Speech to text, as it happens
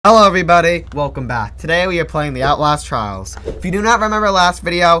Hello everybody, welcome back. Today we are playing the Outlast Trials. If you do not remember last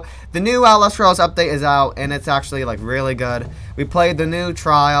video, the new Outlast Trials update is out and it's actually like really good. We played the new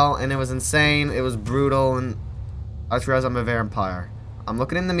trial and it was insane, it was brutal, and I just realized I'm a vampire. I'm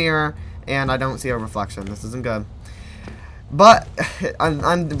looking in the mirror and I don't see a reflection. This isn't good. But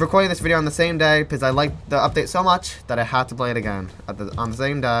I'm recording this video on the same day because I liked the update so much that I had to play it again on the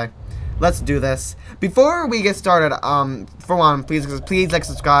same day. Let's do this. Before we get started, for one, please like,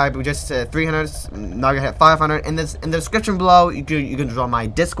 subscribe. We just hit 300. Now we're gonna hit 500. In the description below, you can join my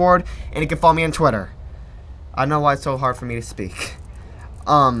Discord and you can follow me on Twitter. I know why it's so hard for me to speak.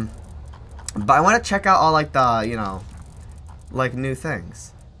 But I want to check out all like the like new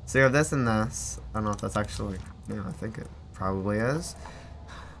things. So you have this and this. I don't know if that's actually. I think it probably is.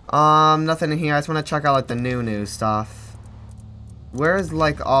 Nothing in here. I just want to check out like the new stuff. Where's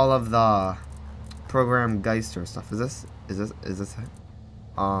like all of the program Geister stuff? Is this it?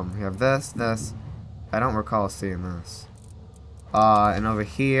 We have this. I don't recall seeing this. And over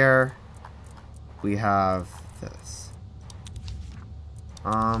here we have this.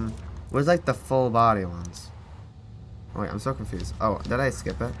 Where's like the full body ones? Oh, wait, I'm so confused. Oh, did I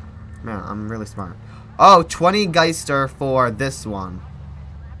skip it? Man, I'm really smart. Oh, 20 Geister for this one.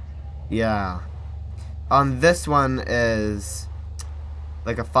 Yeah. This one is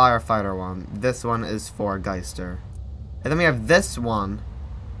like a firefighter one. This one is for Geister. And then we have this one,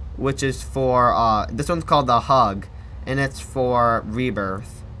 which is for, this one's called the Hug, and it's for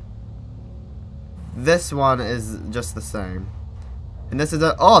Rebirth. This one is just the same. And this is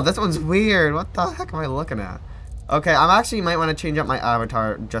oh, this one's weird. What the heck am I looking at? Okay, I actually might want to change up my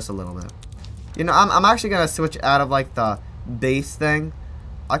avatar just a little bit. You know, I'm actually going to switch out of, like, the base thing.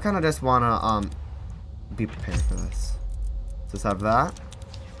 I kind of just want to, be prepared for this. Just have that.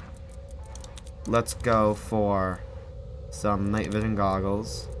 Let's go for some night vision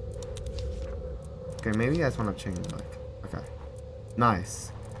goggles. Okay, maybe you guys want to change, like, okay.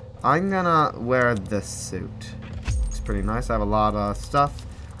 Nice. I'm gonna wear this suit. It's pretty nice. I have a lot of stuff,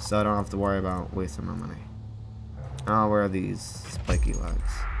 so I don't have to worry about wasting my money. I'll wear these spiky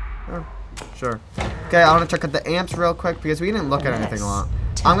legs. Oh, sure. Okay, I want to check out the amps real quick because we didn't look at anything a lot.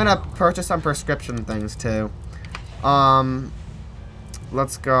 I'm gonna purchase some prescription things too.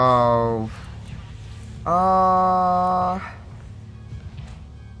 Let's go.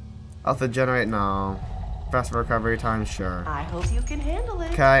 Alpha generate, no. Fast recovery time, sure. I hope you can handle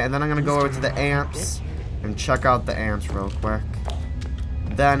it. Okay, and then I'm gonna go over to the amps and check out the amps real quick.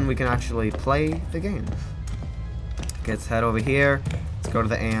 Then we can actually play the game. Okay, let's head over here. Let's go to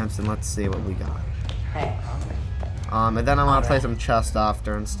the amps and let's see what we got. Hey. And then I want to play some chest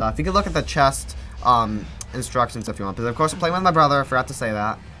after and stuff. You can look at the chest instructions if you want. Because of course I'm playing with my brother. I forgot to say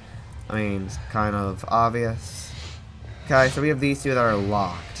that. I mean, it's kind of obvious. Okay, so we have these two that are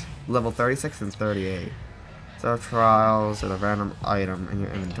locked. Level 36 and 38. So trials are a random item in your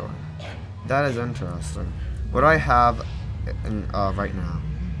inventory. That is interesting. What do I have in, right now?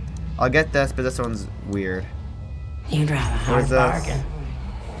 I'll get this, but this one's weird. You'd rather hard bargain.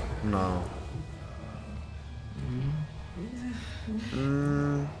 No.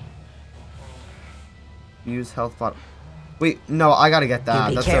 Use health bot. Wait, no, I gotta get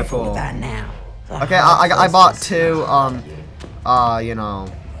that. That's so cool. With that now. Okay, I bought two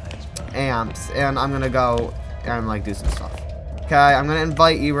amps, and I'm gonna go and like do some stuff. Okay, I'm gonna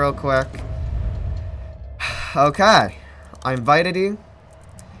invite you real quick. Okay, I invited you.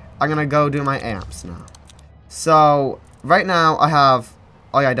 I'm gonna go do my amps now. So right now I have.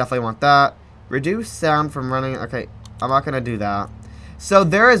 Oh yeah, I definitely want that. Reduce sound from running. Okay, I'm not gonna do that. So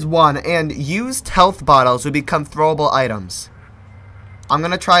there is one, and used health bottles will become throwable items. I'm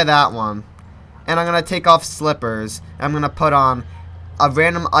gonna try that one, and I'm gonna take off slippers. And I'm gonna put on a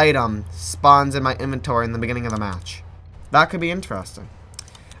random item spawns in my inventory in the beginning of the match. That could be interesting.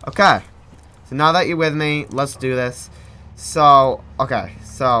 Okay, so now that you're with me, let's do this. So okay,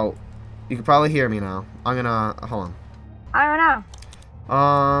 so you can probably hear me now. I'm gonna hold on. I don't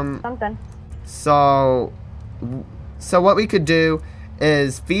know. Something. So what we could do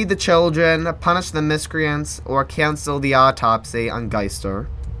is feed the children, punish the miscreants, or cancel the autopsy on Geister.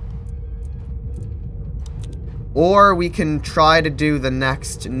 Or we can try to do the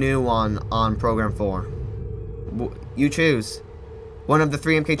next new one on Program 4. You choose. One of the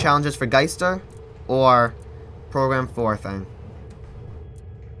 3 MK challenges for Geister, or Program 4 thing.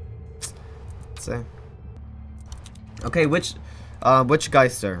 Let's see. Okay, which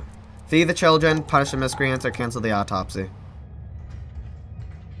Geister? Feed the children, punish the miscreants, or cancel the autopsy.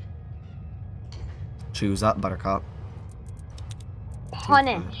 Choose up, Buttercup.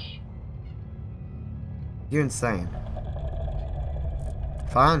 Punish. You're insane.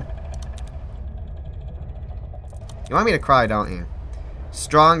 Fine. You want me to cry, don't you?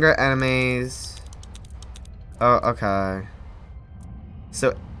 Stronger enemies. Oh, okay.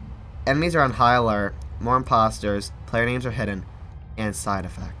 So, enemies are on high alert. More imposters. Player names are hidden. And side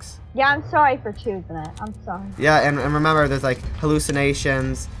effects. Yeah, I'm sorry for choosing it. I'm sorry. Yeah, and remember, there's like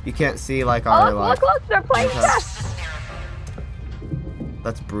hallucinations. You can't see like our look, they're playing chess.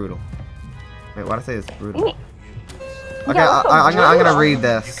 That's brutal. Wait, why did I say it's brutal? Okay, Yeah, I'm gonna read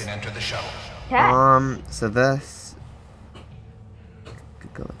this. You can enter the shuttle. Okay. So this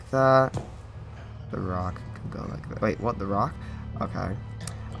could go like that. The rock could go like that. Wait, what? The rock? Okay.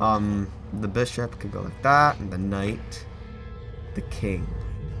 The bishop could go like that, and the knight, the king,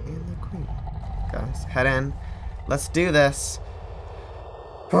 and the queen. Guys, head in. Let's do this.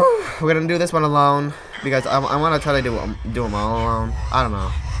 We're gonna do this one alone because I want to try to do them all alone. I don't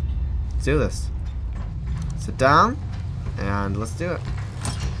know. Let's do this. Sit down, and let's do it.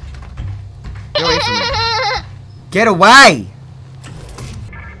 Get away from me. Get away!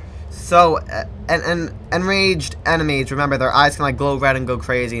 So, and enraged enemies, remember their eyes can like glow red and go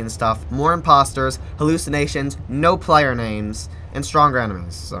crazy and stuff. More imposters, hallucinations, no player names, and stronger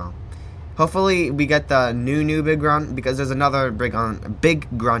enemies. So, hopefully we get the new big grunt because there's another big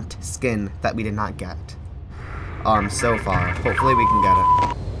grunt skin that we did not get. So far. Hopefully we can get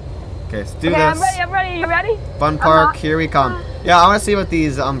it. Okay, let's do this. I'm ready. You ready? Fun park, here we come. Yeah, I want to see what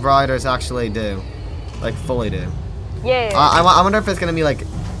these riders actually do, like fully do. Yeah. I wonder if it's gonna be like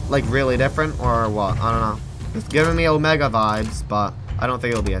really different or what. I don't know. It's giving me Omega vibes, but I don't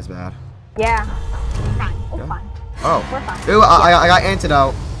think it'll be as bad. Yeah. Fine. It's Yeah. fine. Oh. We're fine. Ooh, I got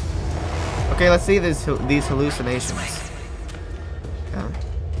antidote. Okay, let's see these hallucinations. Yeah.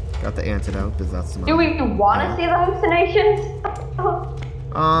 Got the antidote because that's my. Do we want to see the hallucinations?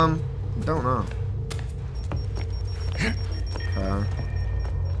 Don't know. Okay.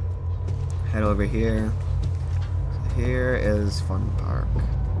 Head over here. Here is Fun Park.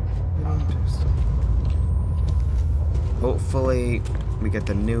 Interesting. Hopefully, we get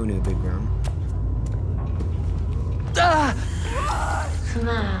the new big room.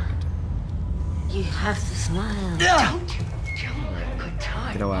 Smile. You have to smile.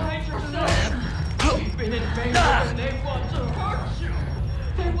 Get away.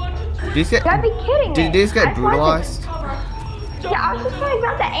 Did these get? You gotta be kidding me. Did these get I swear to- brutalized? Yeah, I was just trying to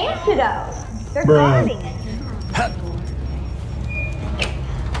grab the antidote. They're grabbing it.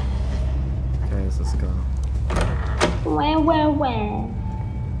 Okay, let's go. When.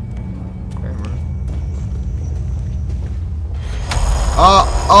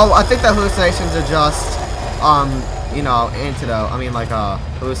 Oh, I think the hallucinations are just, you know, antidote. I mean, like,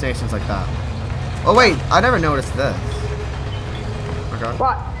 hallucinations like that. Oh, wait, I never noticed this. Okay.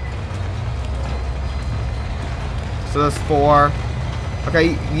 What? So there's 4.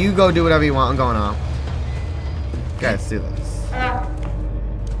 Okay, you go do whatever you want. I'm going out. Okay, let's do this.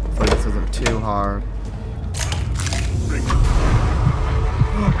 Hopefully this isn't too hard.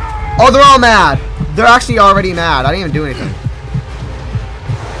 Oh, they're all mad. They're actually already mad. I didn't even do anything.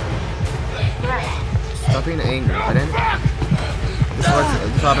 Stop being angry. I didn't.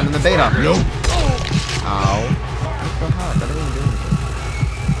 This happened in the beta. Nope. Ow. What the heck? I didn't even do anything.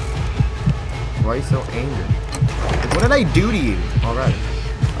 Why are you so angry? Like, what did I do to you already?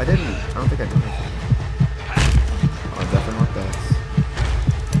 I didn't. I don't think I did anything. Oh, definitely not this.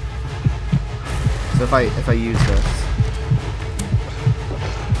 So if I use this,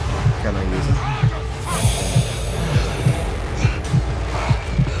 can I use it?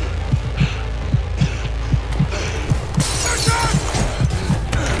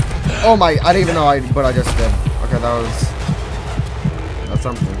 Oh my, I didn't even know what I just did. Okay, that's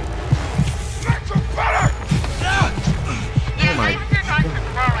something. Oh my.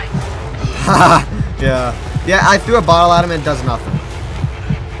 Haha, yeah, I threw a bottle at him and it does nothing.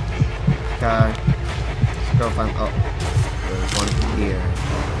 Okay, let's go find, oh, there's one here.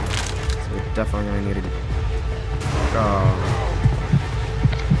 So we're definitely gonna need to go.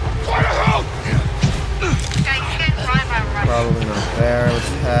 Probably not there. Let's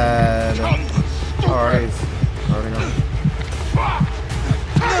head. Alright, he's already gone.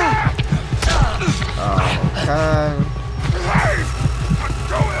 Okay.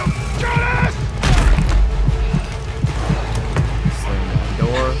 Slam that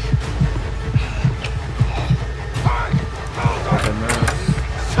door. Open this.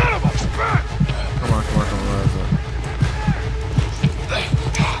 Come on, where is it?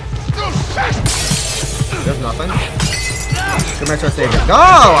 There's nothing. Come here, try to save it. No!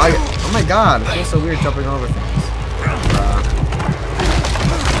 Oh my god, it feels so weird jumping over things.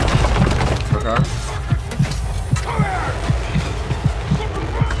 Okay.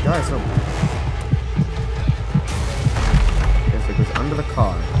 Guys, no. If it goes under the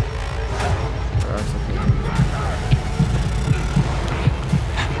car.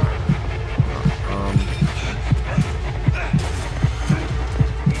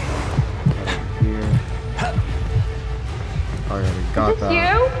 Here. Oh yeah, we got that.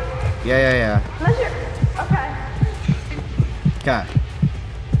 You? Yeah. Unless you're... Okay. Okay.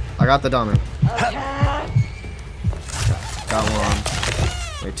 I got the dummy. Got one.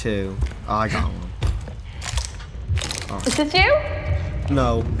 Wait, two. Oh, I got one. Oh. Is this you?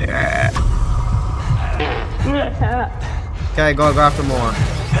 No. Okay, go after more.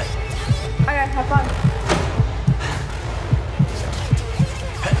 Okay, have fun.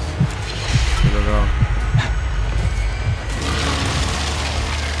 Go.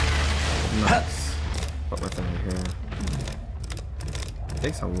 Nice. Put my thing here.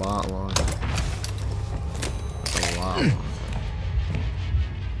 Takes a lot longer. That's a lot longer.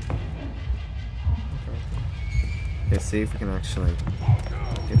 Okay, see if we can actually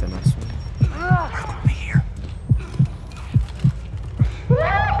get the next one. Over here.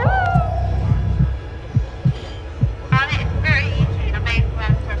 It's very easy to make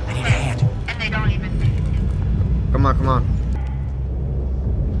one for I need a hand. and they don't even think it. Come on.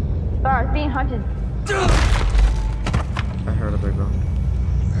 Sorry, being hunted. I heard a big round.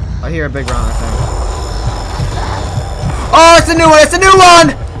 I hear a big round, I think. Oh, it's a new one! It's a new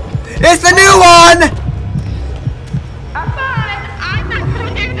one! It's the new one! I'm fine. I'm not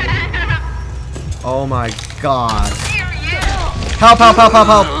gonna do that. Oh my god. Here you. Help!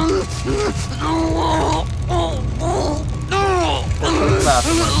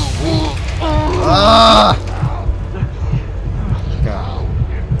 Ah! God.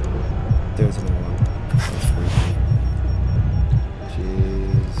 There's another one.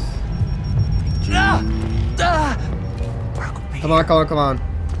 Jeez. Come on.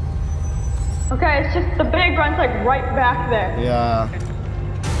 Okay, it's just the big grunts like right back there. Yeah.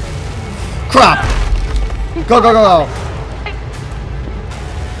 Crap! Go!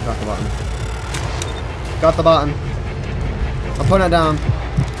 Got the button. I'm putting it down.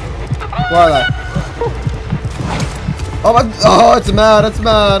 Where are they? Oh, it's mad. Oh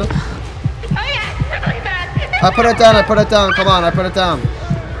yeah, it's really bad. I put it down. Come on, I put it down.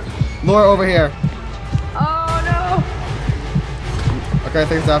 Lure over here. Oh no. Okay, I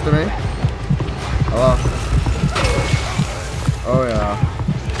think it's after me. Hello. Oh yeah.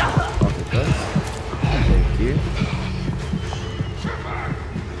 I'll get this. Thank you.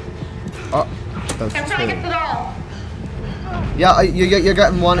 Oh, that's I'm trying to get two. it all. Yeah, you're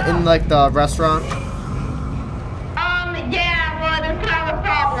getting one in like the restaurant. Yeah, well, there's kind of a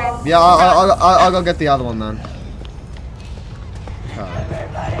problem. Yeah, I'll go get the other one then. God.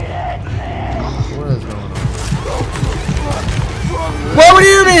 What is going on? What would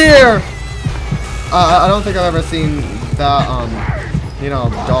you be here? I don't think I've ever seen that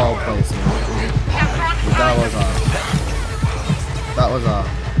doll placement. That was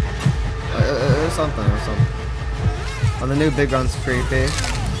it was something. On the new big guns creepy.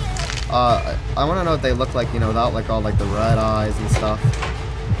 I want to know what they look like, without like all like the red eyes and stuff.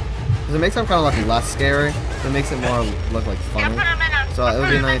 Cause it makes them kind of look less scary. It makes it more look like funny. So it would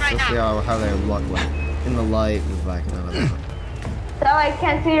be nice to see how they look like in the light and like none of that. So I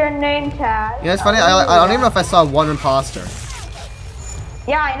can't see your name tag. It's funny. I don't even know if I saw one imposter.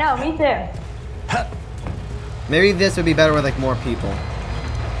 Yeah, I know. Me too. Maybe this would be better with like more people.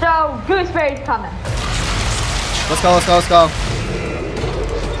 So Gooseberry's coming. Let's go.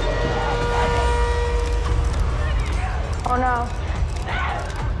 Oh no.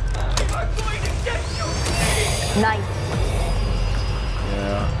 Nice.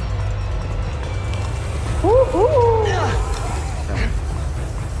 Yeah. Woo-hoo.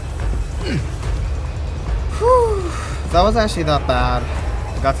 That was actually not bad.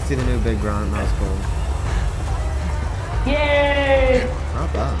 I got to see the new big grunt. That was cool. Yay!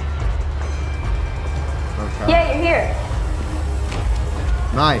 Not bad. Okay. Yeah, you're here.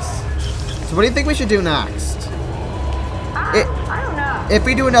 Nice. So what do you think we should do next? I don't know. If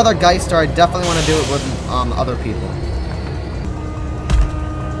we do another Geister, I definitely want to do it with other people.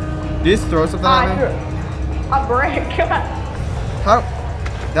 Did you just throw something at me? A brick. How?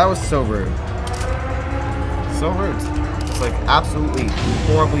 That was so rude. So rude. It's like absolutely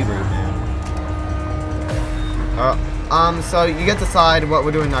horribly rude, man. So you get to decide what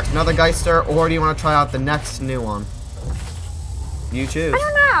we're doing next. Another Geister, or do you want to try out the next new one? You choose. I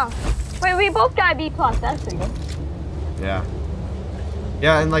don't know. Wait, we both got B+. That's pretty good. Yeah.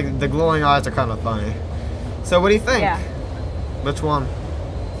 Yeah, and like the glowing eyes are kind of funny. So what do you think? Yeah. Which one?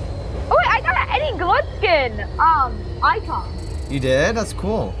 Oh wait, I got an Eddie Glutskin icon. You did? That's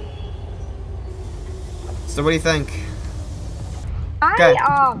cool. So what do you think? Okay.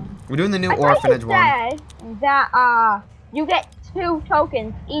 We're doing the new orphanage one. I that you get 2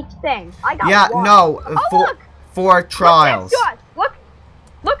 tokens each thing. I got Yeah, 1. no, Look! for trials. Look next to us.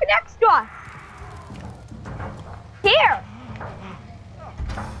 Look next to us. Here.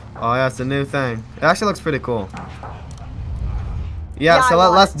 Oh yeah, it's a new thing. It actually looks pretty cool. Yeah, so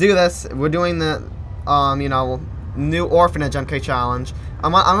let's do this. We're doing the you know, new orphanage MK challenge.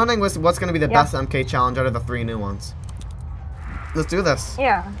 I'm wondering what's going to be the best MK challenge out of the 3 new ones. Let's do this.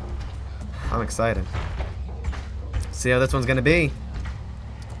 Yeah. I'm excited. See how this one's going to be.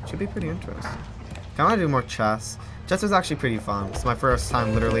 Should be pretty interesting. I want to do more chess. Chess is actually pretty fun. It's my first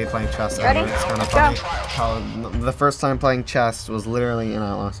time literally playing chess ever. Ready? It's kind of funny how the first time playing chess was literally in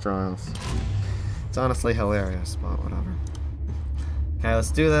Outlast Trials. It's honestly hilarious, but whatever. Okay,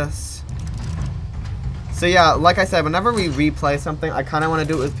 let's do this. So yeah, like I said, whenever we replay something, I kind of want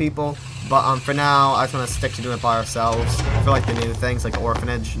to do it with people. But for now, I just want to stick to doing it by ourselves. For like the new things, like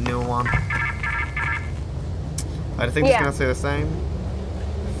Orphanage, new one. I think it's gonna stay the same.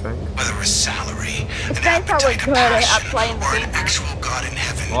 Whether a salary, an Depends how we're appetite, a good at passion, playing the or game. an actual god in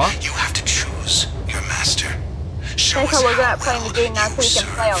heaven, What? you have to choose your master. Show Depends us how we're good how at playing the well game now, so we you can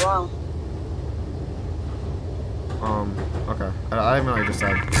play serve. alone. Okay. I don't know what you just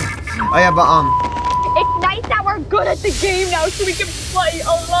said. Oh yeah, but It's nice that we're good at the game now, so we can play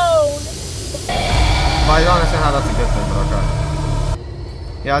alone. Well, I don't understand how that's a good thing, but okay.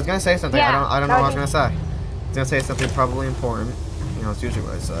 Yeah, I was gonna say something. Yeah, I don't know what I was gonna say. I was gonna say something probably important. You know, it's usually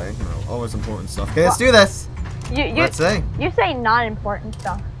what I say. You know, always important stuff. Okay, let's do this. Let's see. You say non-important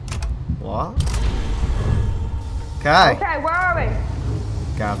stuff. What? Okay. Okay, where are we?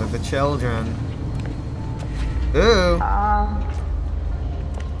 Gather the children. Ooh.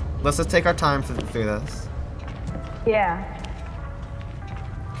 Let's just take our time through this. Yeah.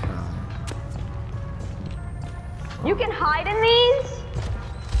 You can hide in these?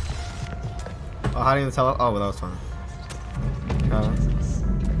 Oh, hiding in the tele. Oh, well, that was fun.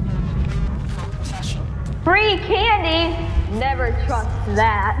 Free candy? Never trust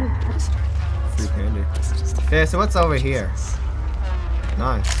that. Free candy. Okay, so what's over here?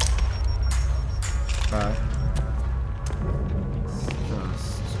 Nice. Okay.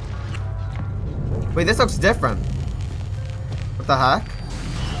 Wait, this looks different. What the heck?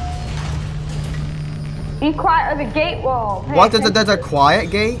 Be quiet or the gate will. Pay What? attention. There's a quiet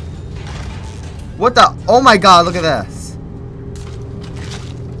gate? What the? Oh my god, look at this.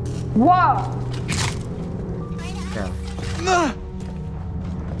 Whoa. Okay.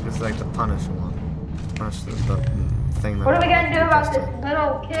 This is like the punish one. Punish the thing that. What are we gonna do about this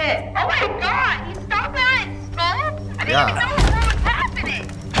little kid? Oh my god, he stopped that in school? I didn't Yeah. even know what was happening.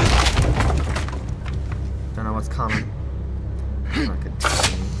 Don't know what's coming. I could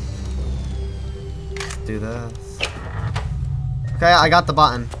do this. Okay, I got the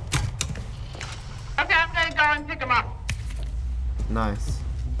button. Okay, I'm gonna go and pick him up. Nice.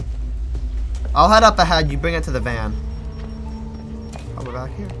 I'll head up ahead. You bring it to the van. I'll be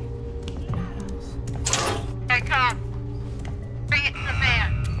back here. Okay, come. Bring it to the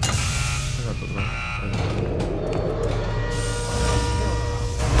van. I got the van.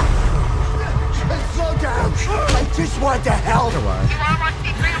 Slow down! I just want to help! You wanna watch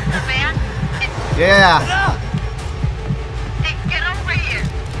me bring him to the van? Yeah. Hey, get over here.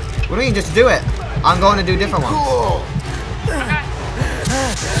 What do you mean? Just do it. I'm going to do different ones. Cool!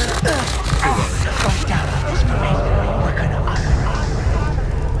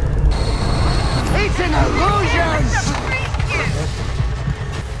 It's an illusion!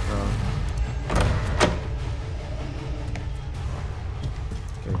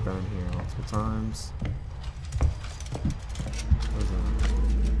 Okay, been here multiple times.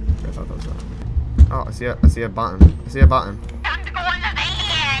 I thought that was that. Oh, I see a button. I see a button. Time to go in the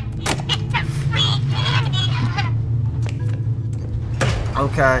van.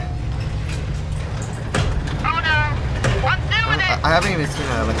 Okay. Oh no. I'm doing it. I haven't even seen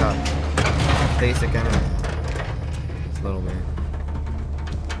like a basic enemy. It's little man.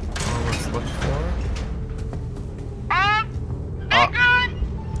 Oh, let's look for it. Big gun.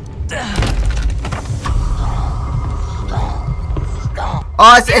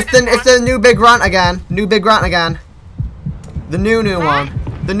 Oh, it's the new big grunt again. New big grunt again. The new one.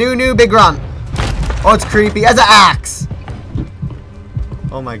 The new big grunt. Oh, it's creepy. As an axe.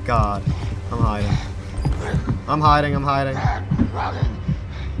 Oh my god. I'm hiding. I'm hiding.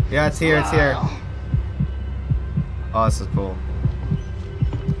 Yeah, it's here. Oh, this is cool.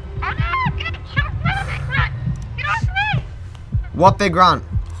 Oh no, get shot. Get off me. What big grunt?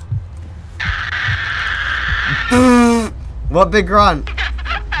 What big grunt?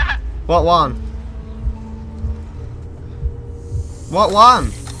 What one? What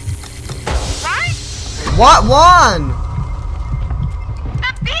one? Right? What one?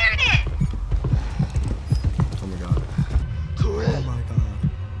 The bearded! Oh my god. Oh my god.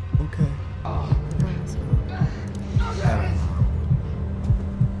 Okay.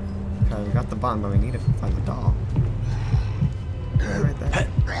 Okay, we got the button, but we need to find the doll. Okay, right there.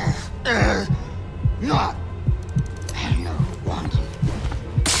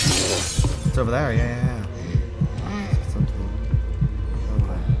 It's over there, yeah. Something over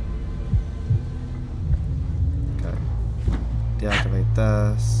there. Okay. Deactivate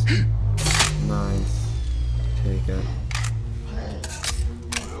this. Nice. Take it.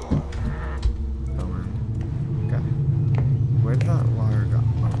 Go in. Okay. Where did that wire go?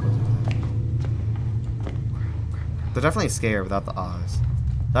 Oh, it goes over there. They're definitely scary without the eyes.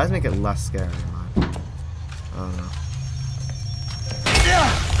 The eyes make it less scary in my opinion. I don't know.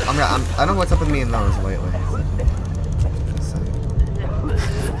 I don't know what's up with me in those lately. Just saying.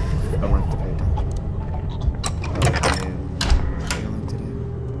 I want to pay attention.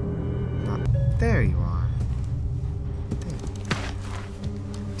 There you are.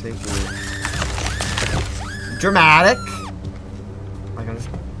 Take you. Dramatic.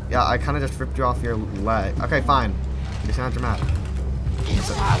 I kind of just ripped you off your leg. Okay, fine. You're not dramatic.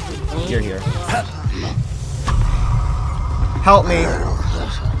 Here. Help me.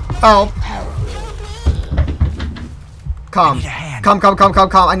 Help. Come.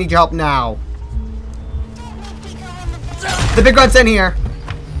 I need your help now. The big grunt's in here.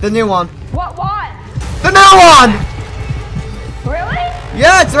 The new one. What one? The new one! Really?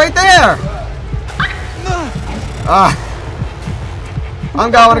 Yeah, it's right there.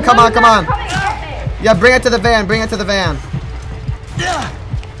 I'm going. Come on. Yeah, bring it to the van. Bring it. The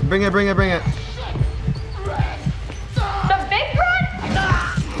big grunt?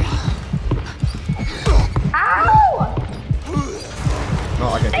 Ow! No,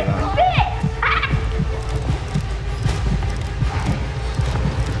 I can't do that. Bit!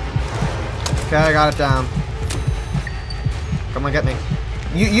 Okay, I got it down. Come on, get me.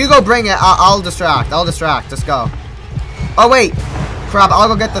 You go bring it. I'll distract. Just go. Oh wait, crap. I'll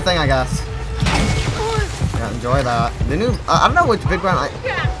go get the thing, I guess. Yeah, enjoy that. The new. I don't know which big run.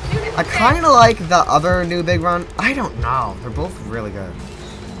 I kind of like the other new big run. I don't know. They're both really good.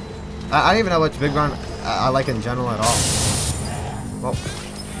 I don't even know which big run I like in general at all. Well,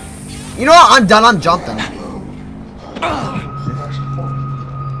 you know what? I'm done. I'm jumping.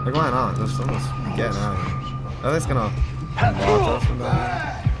 What's going on? There's someone's getting out of here. Are they just gonna watch us from down here?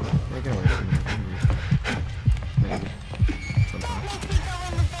 They're getting away from me. Maybe. Sometimes.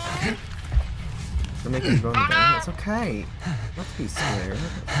 They're making me go in the van. It's okay. Not to be scared.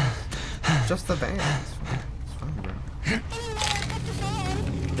 Just the van.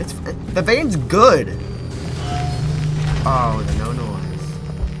 It's fine, bro. The van's good. Oh, the no noise.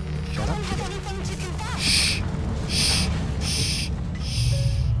 Shut up. Shh.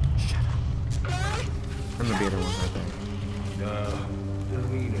 Shut up. I'm the bearded one right there.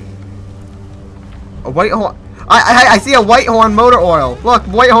 A white horn. I see a white horn motor oil. Look,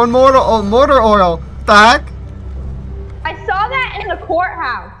 white horn motor oil. What the heck? I saw that in the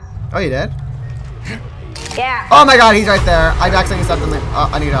courthouse. Oh, you did? Yeah. Oh my god, he's right there. I accidentally stepped in the.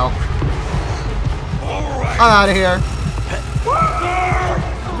 I need help. I'm out of here.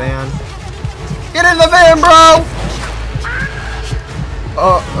 Van. Get in the van, bro!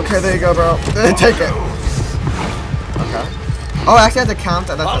 Oh, okay, there you go, bro. Take it. Okay. Oh, I actually have to count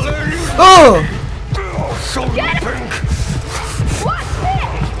that. Oh! Get him! What's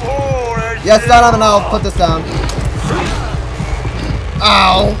this? Yes, not enough. I'll put this down.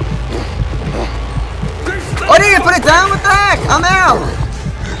 Ow! Oh, I didn't even put it down. What the heck? I'm out.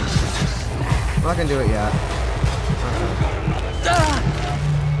 I'm not gonna do it yet.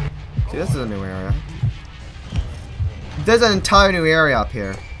 Okay. See, this is a new area. There's an entire new area up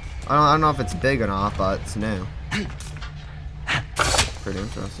here. I don't know if it's big or not, but it's new. Pretty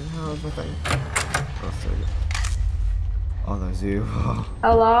interesting. How's my thing? Oh, so good. Oh, there's you.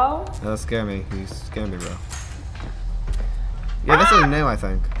 Hello? That scared me. You scared me, bro. Yeah, this is new, I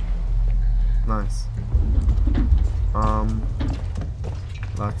think. Nice.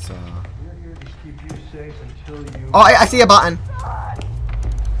 Let's, Oh, I see a button.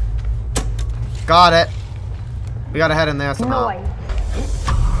 Got it. We gotta head in there somehow. Noise.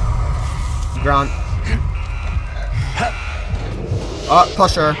 Grunt. Oh,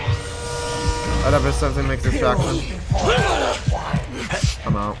 pusher. Whatever, something makes distraction.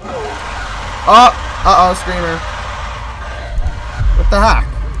 Come out. Oh! Uh-oh, screamer. What the heck?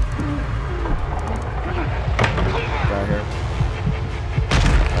 Get out of here.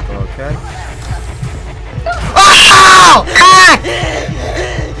 Okay. Oh! Ah!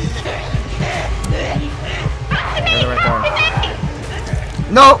 Right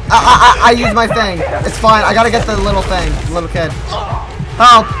there. No, I used my thing. It's fine. I gotta get the little thing, little kid.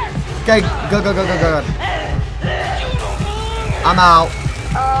 Help! Okay, good. I'm out.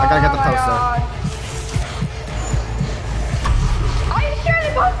 I gotta get the poster. Are you sure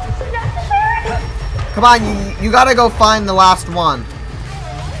the poster is necessary? Come on, you gotta go find the last one.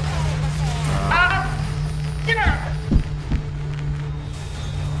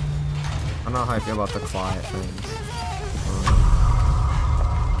 I don't know how I feel about the quiet things.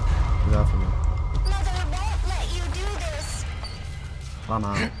 Do that for me. Mother won't let you do this. I'm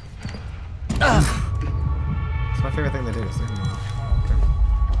out. It's my favorite thing to do. Is okay.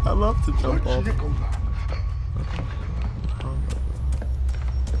 I love to jump off.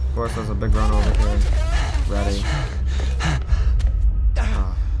 Of course, there's a big run over here. Ready.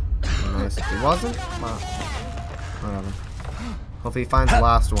 Nice. It wasn't? Wow. Whatever. Hopefully he finds the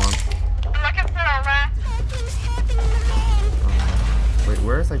last one. Looking for a rat. Wait,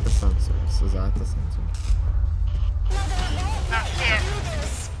 where's like the sensors? Is that the sensor? Not here.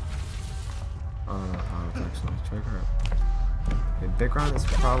 I don't know how it's actually trigger it. Okay, big run is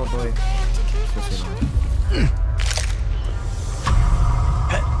probably just enough.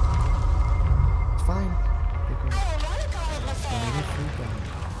 It's fine. Big run.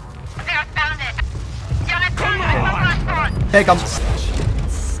 I think I found it. Yeah, I found it. Take him.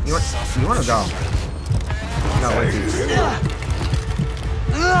 You want to go? No, wait.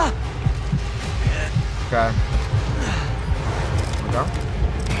 Okay. Go.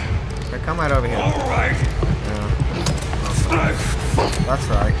 Okay, come right over here. Yeah. That's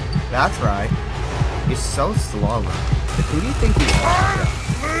right. That's right. You're so slow. Who do you think you are?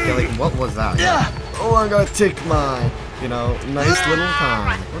 Yeah, like, what was that? Oh, I'm gonna take my, nice little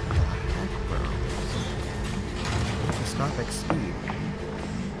time. What the heck, bro? Microscopic speed.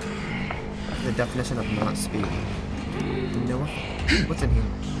 The definition of not speed. You know what? What's in here?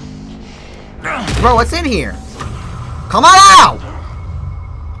 Bro, what's in here? Come on out!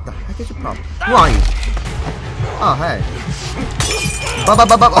 What the heck is your problem? Who are you? Oh, hey.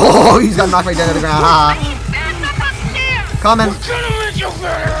 Oh, he's got knocked right down to the ground. Ah. Coming.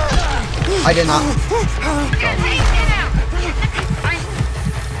 I did not.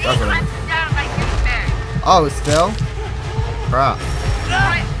 Oh, still? Crap.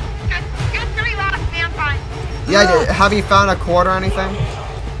 Yeah, have you found a cord or anything?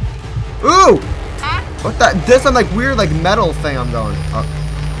 Ooh! What that? This some like weird like metal thing I'm going. Oh.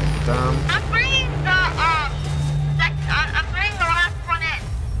 I'm bringing the last one in.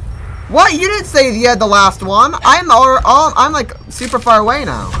 What? You didn't say you had the last one. I'm like super far away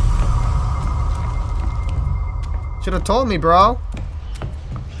now. Should have told me, bro.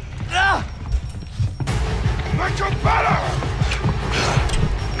 Make you better!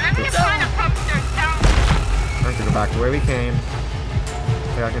 Maybe you find a poster down. I have to go back to where we came.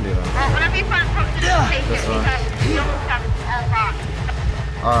 Yeah, I can do that. Whenever you find a poster, just take it This one. because you almost have a box.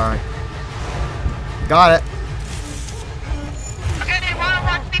 Alright. Got it. Okay, do you want to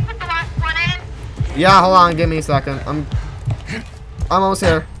watch me put the last one in? Yeah, hold on, give me a second. I'm almost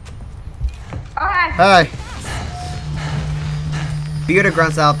here. Alright. Hey. Bearded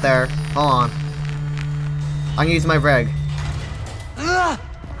grunts out there. Hold on. I'm gonna use my rig.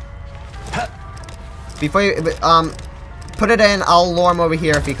 Before you put it in, I'll lure him over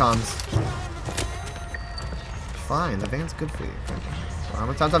here if he comes. Fine, the van's good for you. How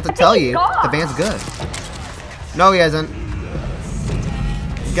many times I have to tell you the van's good? No, he isn't.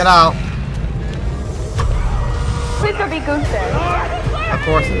 Get out. Please don't be goose. Of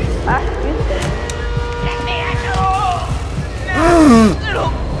course it is.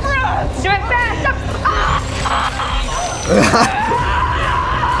 Do it fast! There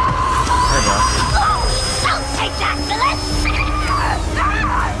you go. Don't take that, Phyllis!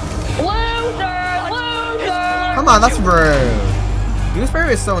 Loser! Come on, that's rude.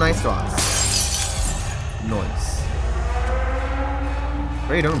 Gooseberry is so nice to us. Nice.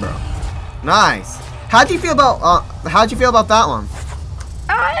 What are you doing, bro? Nice. How'd you feel about that one?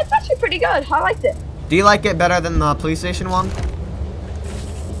 It's actually pretty good. I liked it. Do you like it better than the police station one?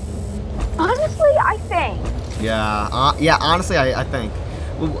 Honestly, I think. Yeah. Yeah. Honestly, I think.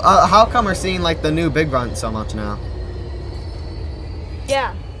 How come we're seeing like the new big grunt so much now?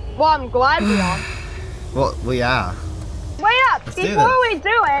 Yeah. Well, I'm glad we are. Well, yeah. Wait up! Let's do Before we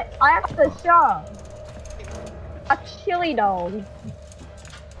do it, I have to show a chili dog.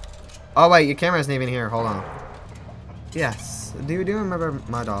 Oh wait, your camera isn't even here. Hold on. Yes. Do you remember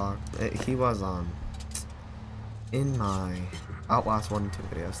my dog? He was in my Outlast 1 and 2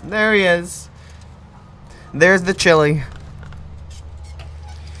 videos. And there he is. There's the chili.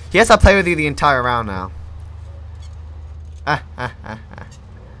 Yes, I'll play with you the entire round now.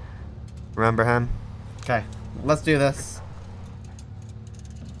 Remember him? Okay, let's do this.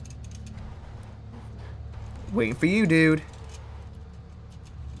 Waiting for you, dude.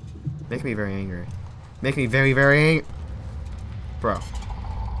 Make me very angry. Make me very, very angry. Bro.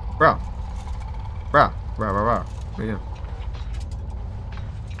 Bro. Bro. Bro, bro, bro. What are you doing?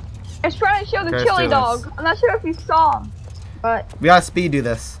 I was trying to show the Okay, chili let's do dog. this. I'm not sure if you saw him, but We gotta speed do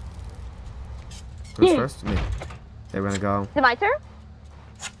this. Who's Yeah. first? Me. Okay, we're gonna go. is it my turn?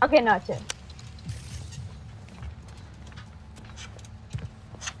 Okay, no, it's it.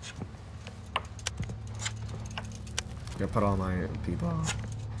 I'm gonna put all my people on.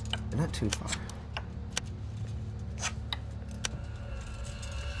 They're not too far.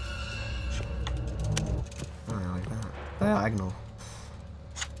 Oh, I like that. Diagonal.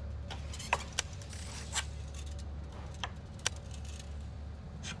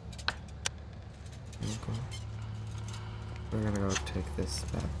 Okay. We're gonna go take this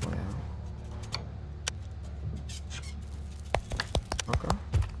bad boy out. Okay.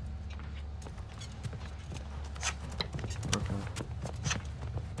 Okay.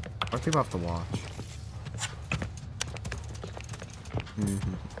 Our people have to watch.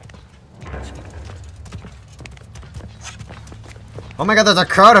 Oh my god, there's a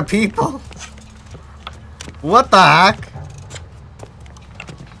crowd of people! What the heck?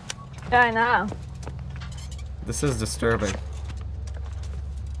 Yeah, I know. This is disturbing.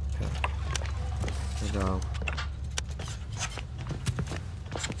 Okay. Here we go.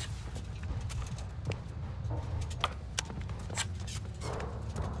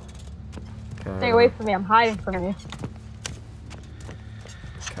 Okay. Stay away from me. I'm hiding from you.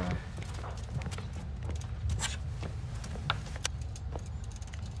 Okay.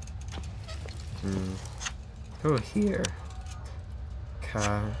 Oh, here.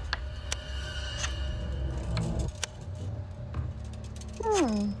 Okay.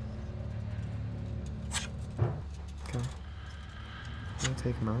 Hmm. Okay. Can I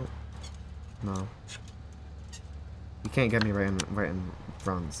take him out? No. You can't get me right in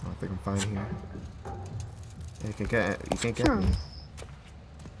front, so I think I'm fine here. You can't get me.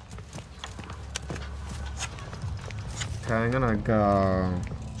 Okay, I'm gonna go.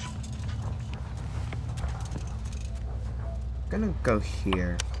 Gonna go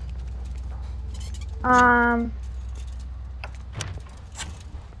here. Nice.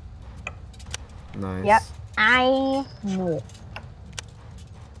 Yep. I knew it.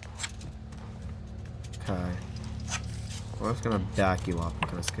 Okay. Well, I'm just gonna back you up. I'm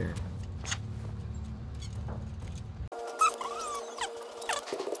kinda scared.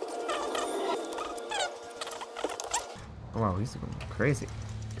 Oh, wow, he's going crazy.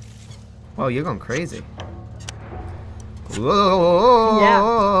 Whoa, you're going crazy. Whoa!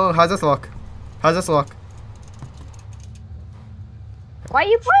 Yeah. How's this look? How's this look? Why are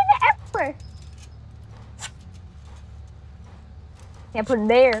you putting it everywhere? Can't put it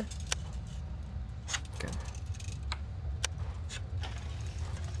there. Okay.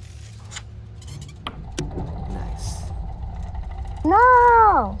 Nice.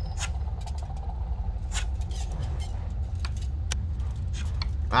 No.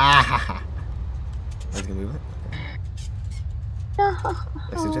 Ah ha ha. I was gonna move it.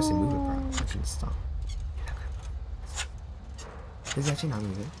 I suggest you move it, bro. I can stop. Does he actually not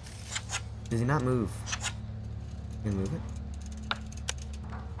move it? Does he not move? You gonna move it?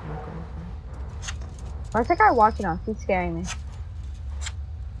 Where's the guy watching us? He's scaring me.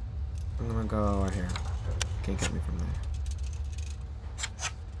 I'm gonna go over here. Can't get me from there.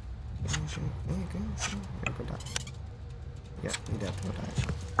 Go die. Yeah, you dead. Go die.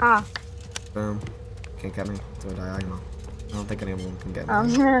 Ah. Boom. Can't get me. It's a diagonal. I don't think anyone can get me.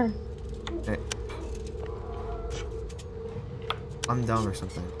 Hey. I'm dumb or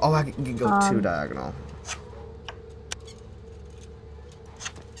something. Oh, I can go two diagonal.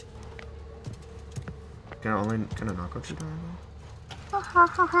 Can I not go two diagonal?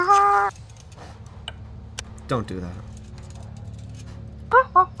 Don't do that.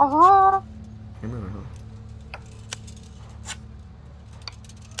 You're moving, huh?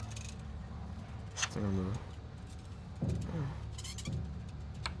 So I'm gonna move it.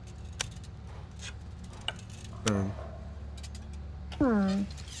 Boom.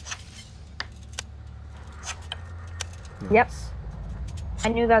 Yep. Nice. I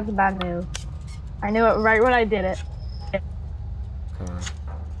knew that was a bad move. I knew it right when I did it. Okay.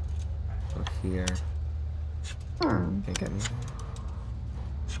 Go here. Can't get me.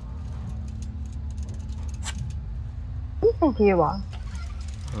 think you are.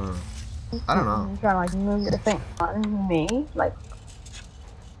 I don't know. I'm trying to like move the thing on me, like.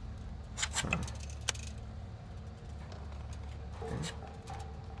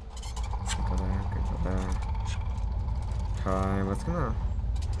 Go there. Okay, what's gonna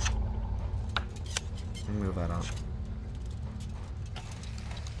move that up?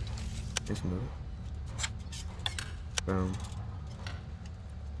 Just move it. Boom.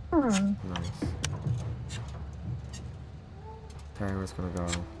 Nice. Okay, where's gonna go?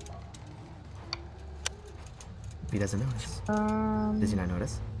 He doesn't notice. Does he not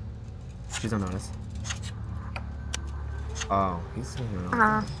notice? She don't notice. Oh, he's still here.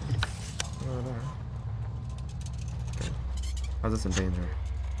 Over there. Okay. How's this in danger?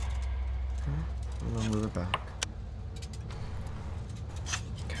 Okay. I'm gonna move it back.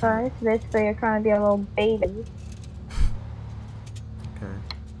 Alright, so basically you're trying to be a little baby. Okay.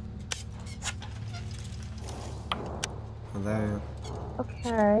 And there.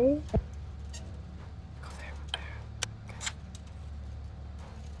 Okay.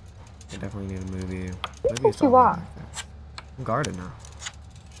 I definitely need to move you. Who Maybe think you are? I'm guarded now.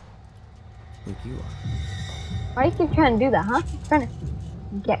 I think you are. Why do you keep trying to do that, huh? Trying to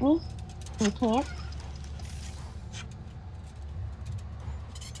get me? You can't.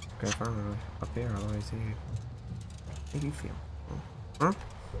 Okay, fine. Up here, otherwise you. How do you feel? Huh?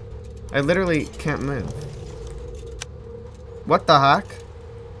 I literally can't move. What the heck?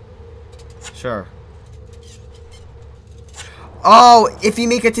 Sure. Oh, if you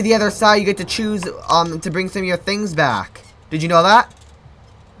make it to the other side, you get to choose to bring some of your things back. Did you know that?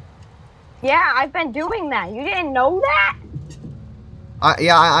 Yeah, I've been doing that. You didn't know that?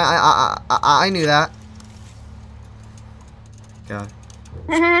 Yeah, I knew that. God.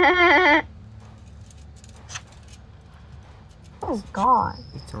 Oh God.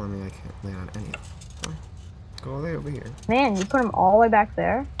 He's telling me I can't lay on any of them. Huh? Go all the way over here. Man, you put him all the way back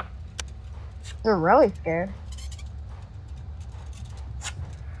there? They're really scared.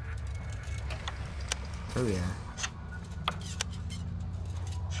 Oh yeah.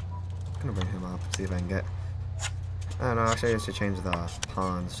 I'm gonna bring him up, see if I can get. I don't know, actually I should change the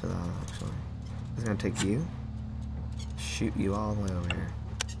pawns to that actually. It's gonna take you. Shoot you all the way over here.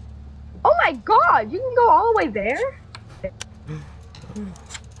 Oh my God! You can go all the way there? Let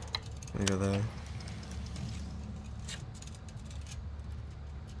me go there.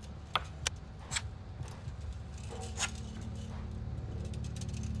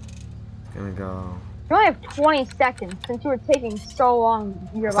 Gonna go. You only have 20 seconds since you were taking so long.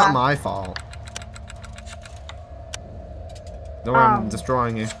 It's not my fault. Don't worry, I'm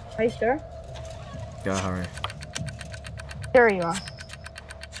destroying you. Are you sure? Gotta hurry. There you are.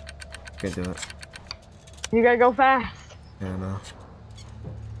 Can't do it. You gotta go fast. Yeah, no.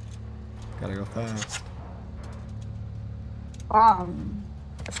 Gotta go fast.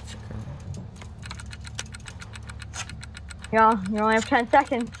 You only have 10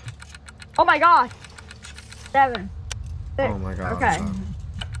 seconds. Oh my God! 7. 6. Oh my God. Okay.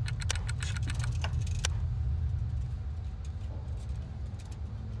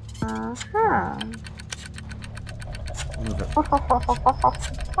 Move it.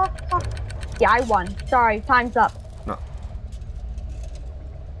 Yeah, I won. Sorry, time's up. No.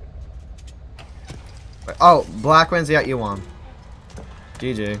 Wait, oh, black wins. Yeah, you won.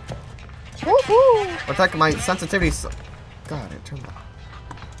 GG. Woohoo! What the heck? My sensitivity. God, it turned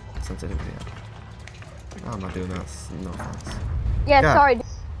that sensitivity up. Oh, I'm not doing this. No offense. Yeah, God. sorry.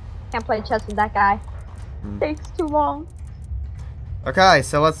 Can't play chess with that guy. Takes too long. Okay,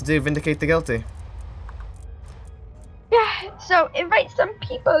 so let's do Vindicate the Guilty. Yeah, so invite some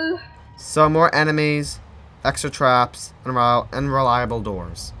people. So more enemies, extra traps, and unreliable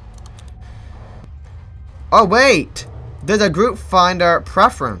doors. Oh wait! There's a group finder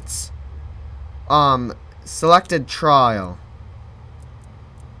preference. Selected trial.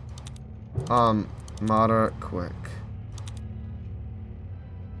 Moderate, quick.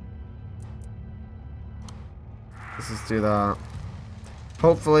 Let's just do that.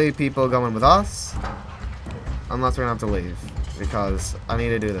 Hopefully people go in with us. Unless we're gonna have to leave. Because I need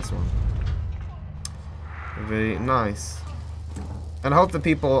to do this one. Very nice. And I hope the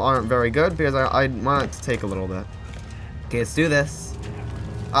people aren't very good because I want it to take a little bit. Okay, let's do this.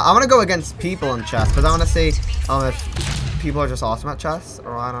 I want to go against people in chess because I want to see if people are just awesome at chess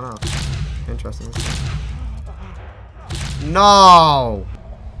or I don't know. Interesting. No!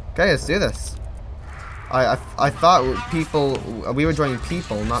 Okay, let's do this. I thought people, we were joining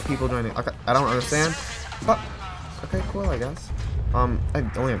people, not people joining. Okay, I don't understand. But, okay, cool, I guess. I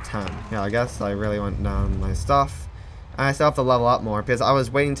only have 10. Yeah, I guess I really went down my stuff. And I still have to level up more because I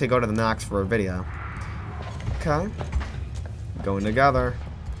was waiting to go to the max for a video. Okay. Going together.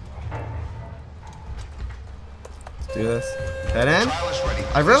 Let's do this. Head in.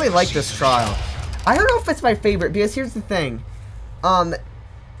 I really like this trial. I don't know if it's my favorite because here's the thing.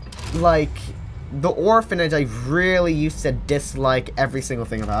 Like the orphanage, I really used to dislike every single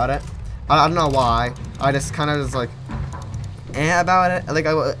thing about it. I don't know why. I just kind of was like, about it. Like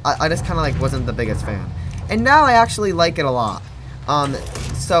I just kind of like wasn't the biggest fan. And now I actually like it a lot.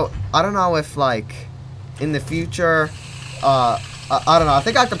 So I don't know if like in the future, I don't know. I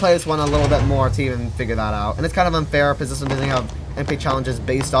think I have to play this one a little bit more to even figure that out. And it's kind of unfair because this one doesn't have MP challenges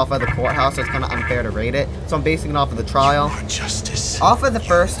based off of the courthouse, so it's kind of unfair to rate it. So I'm basing it off of the trial. Off of the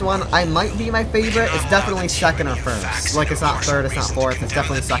first one, I might be my favorite. It's definitely second or first. Like it's not third, it's not fourth. It's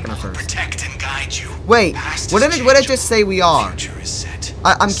definitely second or first. Wait, what did it just say we are?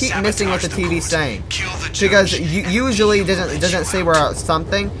 I'm keep missing what the TV's saying because usually it doesn't say we're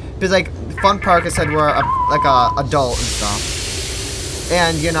something. Because like Fun Park it said we're like a adult and stuff,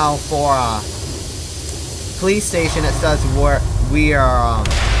 and you know for police station it says we are.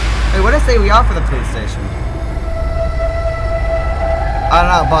 Wait, what did it say we are for the police station? I don't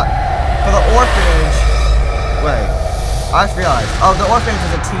know, but for the orphanage. Wait, I just realized. Oh, the orphanage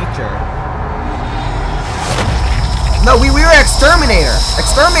is a teacher. No, we were exterminator.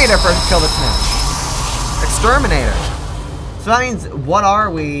 Exterminator for kill the snitch. Exterminator. So that means what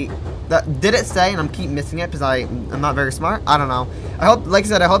are we? Did it say? And I'm keep missing it because I'm not very smart. I don't know. I hope, like I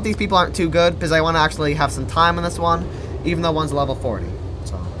said, I hope these people aren't too good because I want to actually have some time on this one, even though one's level 40.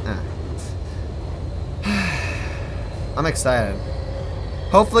 So, I'm excited.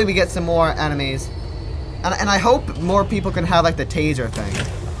 Hopefully we get some more enemies, and I hope more people can have like the taser thing.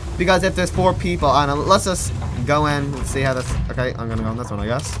 Because if there's 4 people, I don't know, let's just go in. Let's see how this. Okay, I'm gonna go on this one, I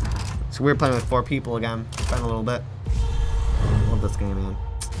guess. So we're playing with 4 people again. Spend a little bit. Love this game, man.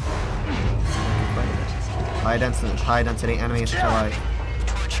 High density enemies to like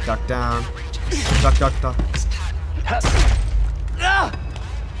duck down. Duck. That's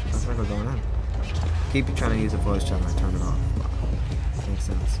like we're going in. Keep trying to use the voice chat and I turn it off. Makes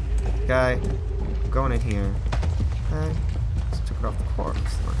sense. Okay, I'm going in here. Okay. Took it off the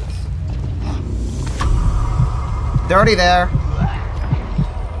corpse. Nice. They're already there.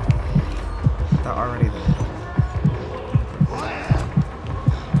 They're already there.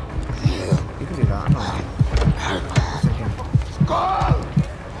 You can do that. What's in here?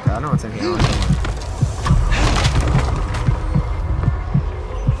 Okay, I know what's in here.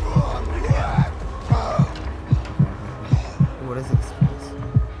 What is this? It's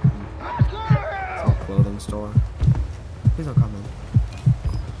a clothing store. Please don't come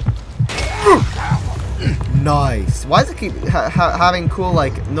in. Nice. Why does it keep having cool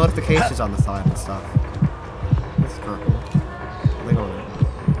like notifications on the side and stuff? This is kind of cool. Are they going in?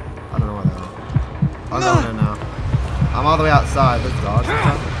 I don't know where they are. I'm going in now. I'm all the way outside. There's dogs and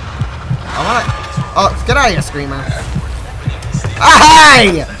stuff. I wanna. Oh, get out of here, Screamer!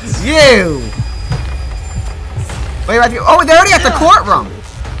 Hey, you! Wait, right here. Oh, they're already at the courtroom.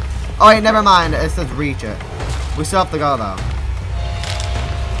 Oh wait, never mind. It says reach it. We still have to go though.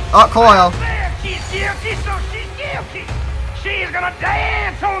 Oh, Coil. She's guilty, so she's guilty. She's gonna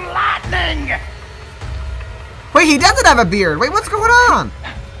dance on lightning. Wait, he doesn't have a beard. Wait, what's going on?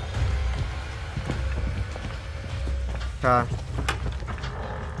 Okay.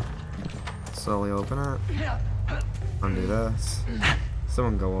 Slowly open it. Undo this.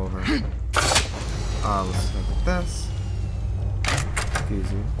 Someone go over. Let's start with this.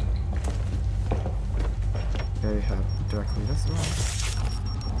 Excuse you. Okay, we have directly this one.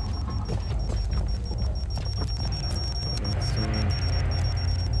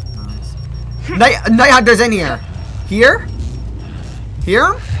 Nice. Night Hunter's in here. Here?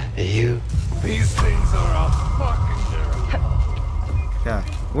 Here? You. These things are a fucking miracle. Okay,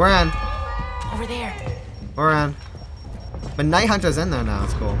 we're in. Over there. We're in. But Night Hunter's in there now.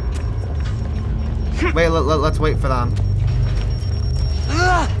 It's cool. Wait, let's wait for them.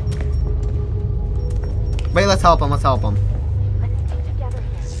 Wait, let's help him. Let's help him.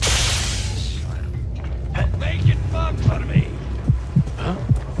 Make it fun for me. Huh?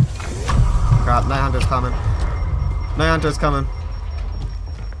 Crap, Night Hunter's coming. Night Hunter's coming.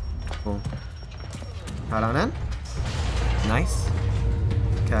 Cool. Right on in. Nice.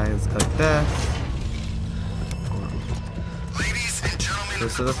 Okay, let's click this. Ladies and gentlemen,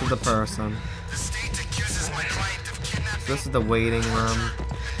 So this is the person. the state accuses my client of kidnapping. This is the waiting room.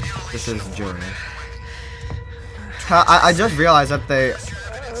 This is jury. I just realized that they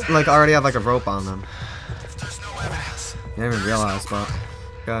like already have like a rope on them. There's no evidence. I didn't even realize, but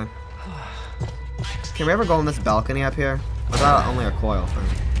okay. Can we ever go on this balcony up here? Or is that only a coil thing?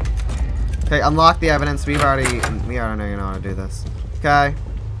 Okay, unlock the evidence. We already know you know how to do this. Okay.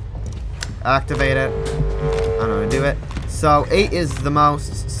 Activate it. I don't know how to do it. So 8 is the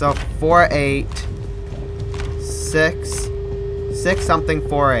most. So 4, 8, 6, 6 something,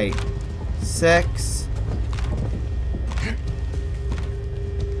 4, 8, 6.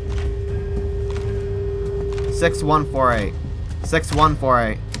 6, 1, 4, 8. 6, 1, 4,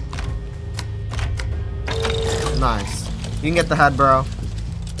 8. Nice. You can get the head, bro.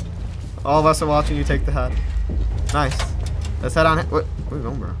 All of us are watching you take the head. Nice. Let's head on it. Where are we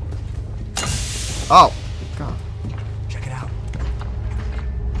going, bro? Oh, God. Check it out.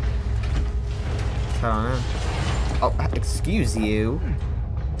 Let's head on in. Oh, excuse you.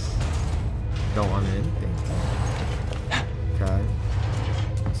 Don't want anything. Okay.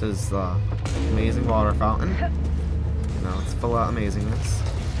 This is the amazing water fountain. You know, it's full of amazingness.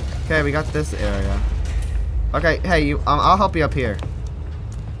 Okay, we got this area. Okay, hey, you. I'll help you up here.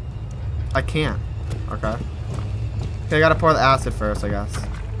 I can't. Okay. Okay, I gotta pour the acid first, I guess.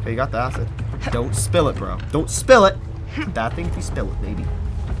 Okay, you got the acid. Don't spill it, bro. Don't spill it. Bad thing if you spill it, baby.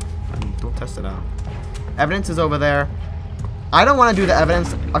 Don't test it out. Evidence is over there. I don't want to do the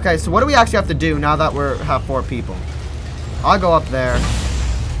evidence. Okay, so what do we actually have to do now that we have 4 people? I'll go up there.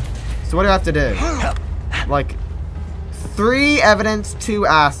 So what do I have to do? Like 3 evidence, 2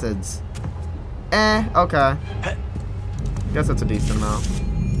 acids. Okay. Guess that's a decent amount.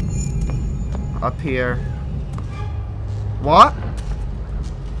 Up here. What?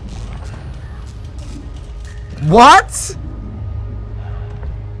 What?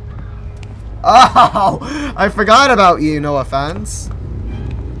 Oh, I forgot about you, no offense.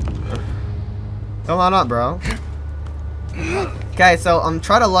 Come on up, bro. Okay, so I'm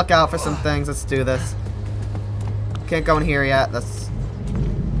trying to look out for some things. Let's do this. Can't go in here yet. That's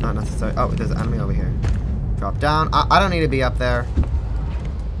not necessary. Oh, there's an enemy over here. Drop down. I don't need to be up there.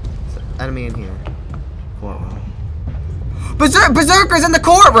 There's an enemy in here. Courtroom. Berserker's in the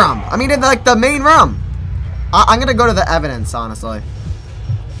courtroom! I mean, in like the main room. I'm gonna go to the evidence, honestly.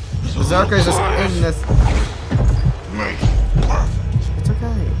 Berserker's just in this. It's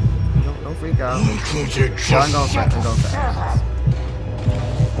okay. Don't freak out. I'm going for evidence.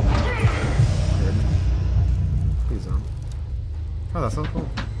 Good. Please don't. Oh, that's so cool.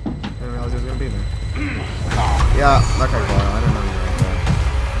 I didn't realize he was gonna be there. Yeah, okay, Coral. I didn't know you were right there.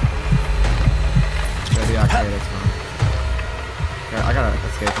 Gotta deactivate it, man. Okay, I gotta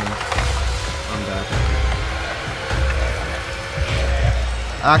escape now. I'm dead.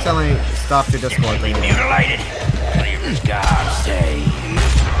 I accidentally stopped your Discord thing. Mutilated. Clear as God's day.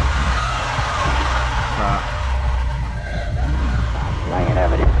 Crap. Laying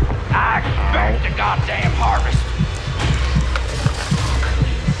evidence. I expect the goddamn harvest.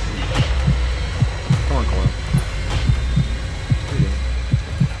 Come on, Coral.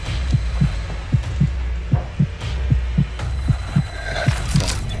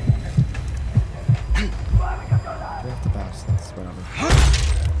 We have to bash this, whatever.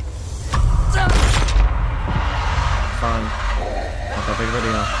 Fine. Not that big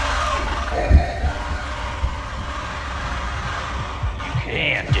video. You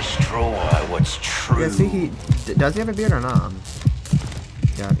can't destroy what's true. Yeah, see, does he have a beard or not?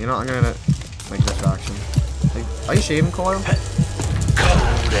 Yeah, you know, I'm gonna make distraction. Are you shaving, Coil? Cold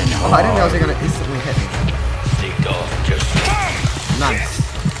and Oh, I didn't realize you're gonna instantly hit me. Stick off just Nice.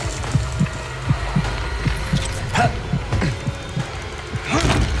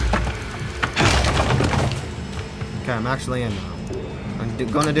 Okay, I'm actually in now. I'm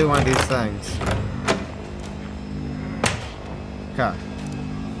gonna do one of these things. Okay.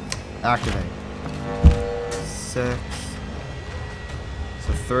 Activate. 6.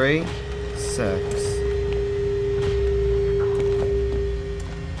 So 3, 6.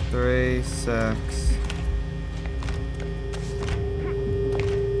 3, 6.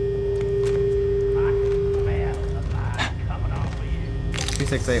 2,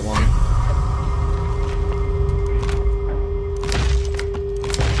 6, 8, 1.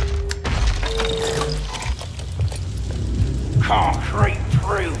 concrete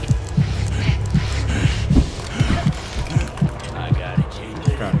proof. I got it, Jake.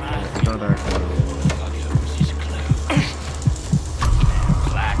 Okay, go there.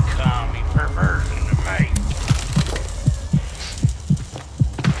 Black commie perversion to me.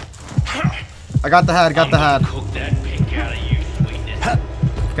 I got the head, got the head. Cook that pink out of you, sweetness.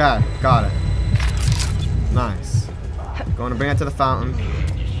 Okay, got it. Nice. Going to bring it to the fountain.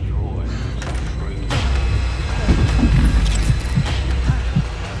 Destroy truth.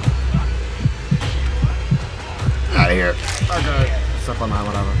 Out of here. Okay. Stuff on that,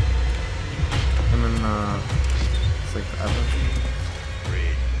 whatever. And then, it's like the evidence.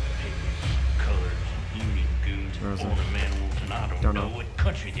 Red piggies. Where is it? All the man wolves and I Don't don't know. know what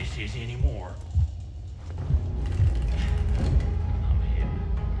country this is anymore. I'm hip.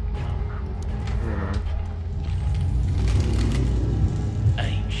 Here.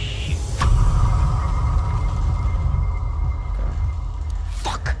 Ain't shit.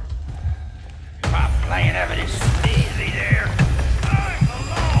 Okay. Stop playing evidence. Easy there. I'm the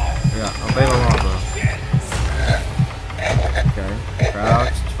law. Yeah, obey the law, bro. Okay. Crouch,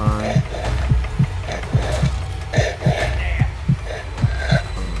 it's fine.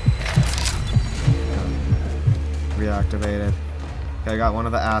 Reactivated. Okay, I got one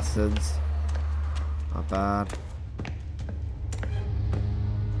of the acids. Not bad.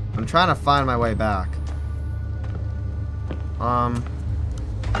 I'm trying to find my way back. Night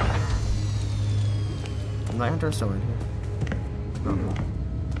Hunter's still in here. No, no.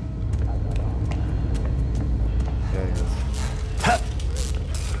 There he is.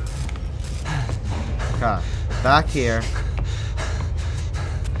 Okay, back here.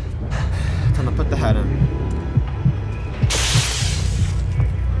 Time to put the head in.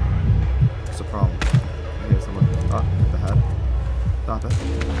 What's the problem? I hear someone. Oh, the head. Stop it.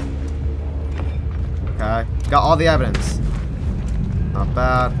 Okay, got all the evidence. Not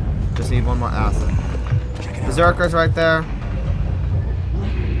bad. Just need one more acid. Berserker's right there.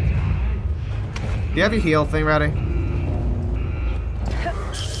 Do you have your heal thing ready?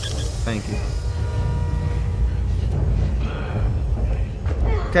 Thank you.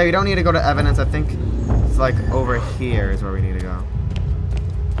 Okay, we don't need to go to evidence. I think it's like over here is where we need to go.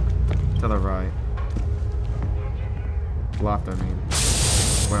 To the right. Left, I mean.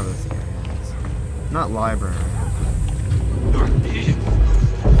 Wherever this area is. Not library.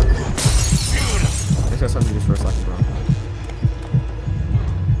 I said something just for a second, bro.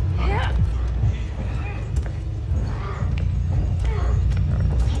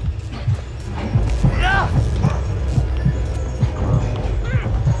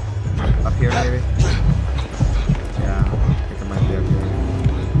 Up here, maybe? Yeah, I think it might be up here.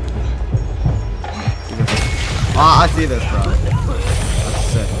 Oh, I see this, bro. That's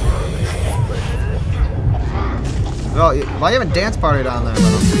sick. Oh, why you have a dance party down there, bro?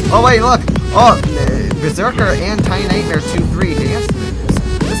 Oh, wait, look! Oh, Berserker and Tiny Nightmare 2-3 dance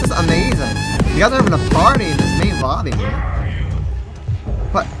moves. This is amazing. You guys are having a party in this main lobby, man.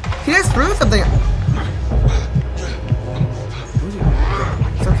 What? He just threw something.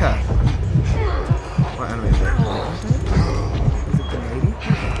 It's okay. What enemy is it? Is it the lady?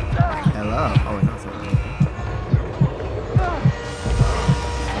 Hello. Oh, wait, no, it's not.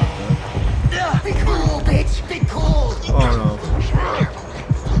 Be cool, bitch. Be cool. Oh, no.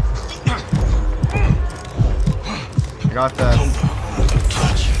 I got this.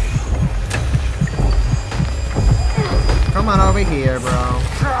 Come on over here, bro.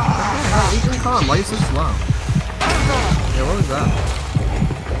 Oh, you can calm. Why are you so slow? Yeah, what was that?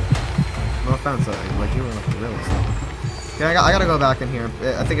 No offense, like you were really slow. Okay, I gotta go back in here.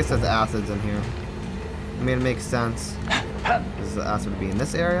 I think it says acids in here. I mean, it makes sense. Does the acid be in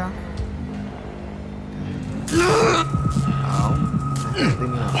this area? Ow. Leave me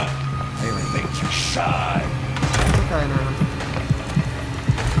alone. Anyway, Make you shy. okay, man.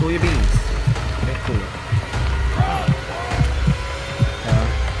 Cool your beans. Okay, cool.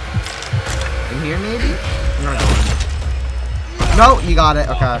 In here, maybe? I'm not going. No, you got it.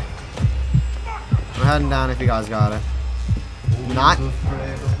 Okay. I'm heading down if you guys got it. Not.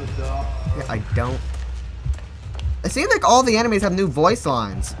 Yeah, I don't. It seems like all the enemies have new voice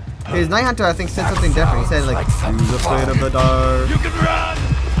lines. His Night Hunter, I think, said something different. He said, like, "Who's afraid of the dark?" You can run.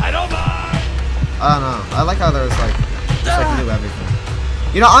 I don't mind. I don't know. I like how there's, like, just, like, new everything.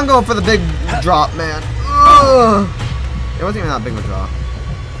 You know, I'm going for the big drop, man. Ugh. It wasn't even that big of a drop.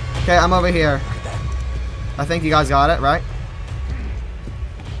 Okay, I'm over here. I think you guys got it, right?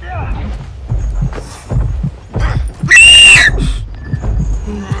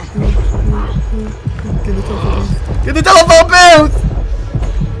 Get the telephone booth!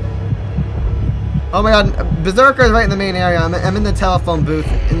 Oh my god, Berserker is right in the main area. I'm in the telephone booth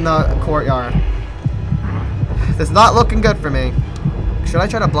in the courtyard. This is not looking good for me. Should I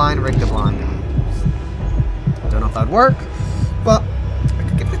try to blind rig the blind guy? Don't know if that'd work, but I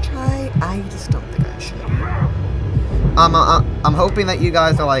could give it a try. I just don't think I should. I'm hoping that you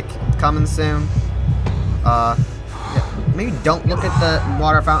guys are like coming soon. Yeah, maybe don't look at the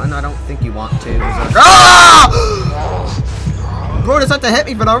water fountain. I don't think you want to. Ah! Bro decided to hit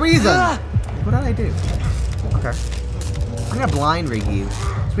me for no reason. What did I do? Okay. I'm gonna blind rig you.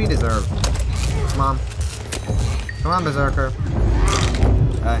 Sweet deserve. Come on. Come on, Berserker.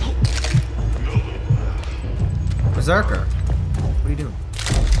 Hey. Berserker. What are you doing?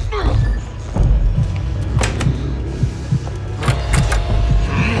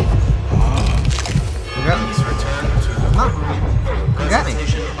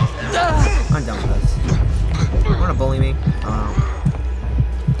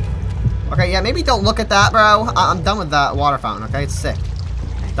 Yeah, maybe don't look at that, bro. I'm done with that water fountain, okay? It's sick.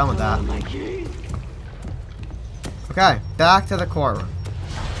 Done with that. Okay, back to the courtroom.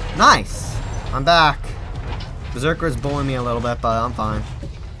 Nice. I'm back. Berserker's bullying me a little bit, but I'm fine.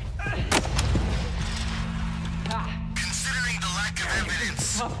 Considering the lack of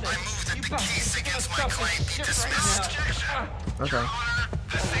evidence, I move that the case against my client be dismissed. Okay.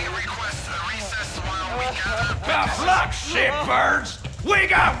 The state requests a recess while we gather. Tough luck, shitbirds! We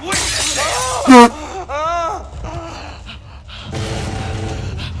got witnesses!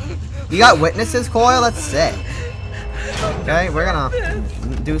 You got witnesses, Coil? That's sick. Okay, we're gonna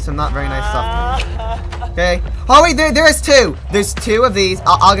do some not very nice stuff. Okay. Oh wait, there is two. There's two of these.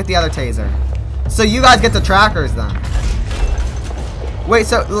 I'll get the other taser. So you guys get the trackers then. Wait,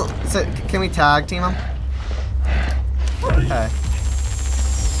 so can we tag team them? Okay.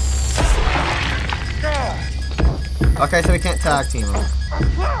 Okay, so we can't tag team them.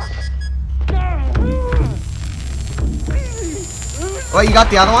 Wait, you got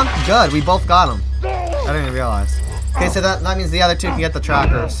the other one? Good, we both got them. I didn't even realize. Okay, so that means the other two can get the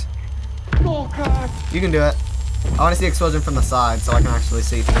trackers. You can do it. I want to see explosion from the side so I can actually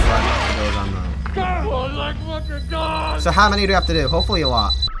see things that goes on the... So how many do you have to do? Hopefully a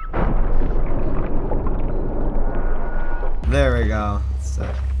lot. There we go.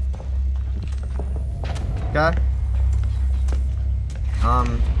 Sick. Okay.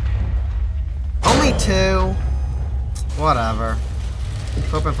 Only two. Whatever.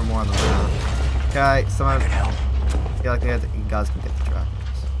 Hoping for more than that. Okay, so I feel like you guys can get the trackers.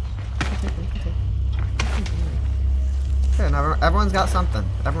 Okay, now everyone's got something.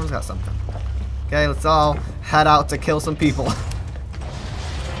 Everyone's got something. Okay, let's all head out to kill some people.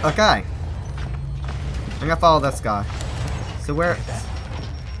 Okay. I'm gonna follow this guy. So where?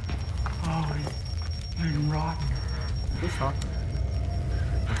 Oh, he's rotten. Who's talking?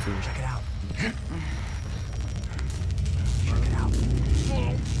 Let's see. Check it out. Look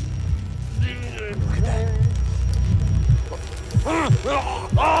at that.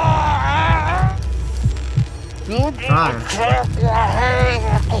 Trying.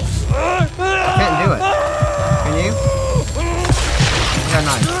 Can't do it. Can you? Yeah,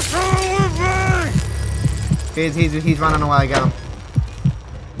 nice. He's running away. Get him.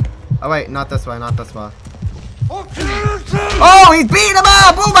 Oh wait, not this way. Not this way. Oh, he's beating him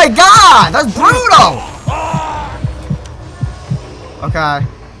up! Oh my god! That's brutal! Okay.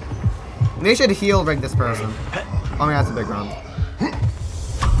 They should heal rig this person. Oh my god, that's a big round.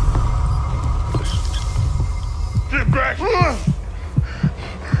 Get back!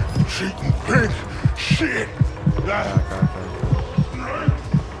 Cheating pig! Shit! Okay.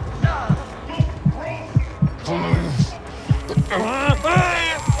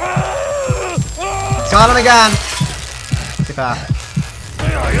 Got him again! Get back.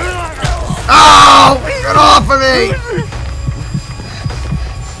 Oh! Get off of me!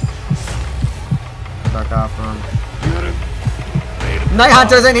 Back off from him. Night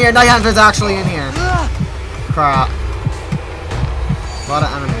Hunter's in here! Night Hunter's actually in here! Crap. A lot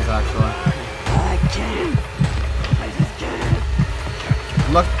of enemies actually.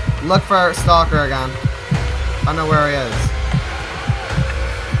 Look for Stalker again. I don't know where he is.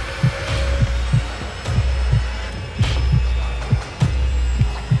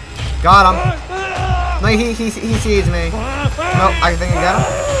 Got him. No, he sees me. Nope, I think I got him.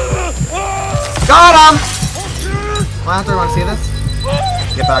 Got him! Night Hunter, wanna see this?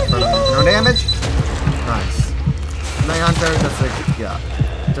 Get back from me. No damage? Nice. Night Hunter, just like, yeah.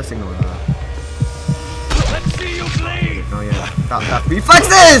 Just ignore that. Let's see you bleed! Oh yeah. Got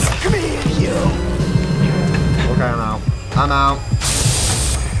reflexes! Come here, you. Okay, I'm out. I'm out.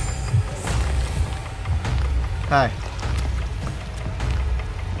 Hey.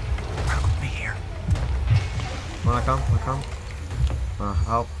 Me here. Wanna come? Wanna come?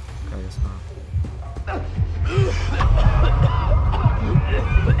 Help. Okay, I guess not.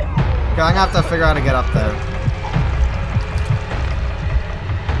 Okay, I'm gonna have to figure out how to get up there.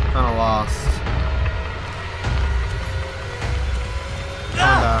 Kinda lost.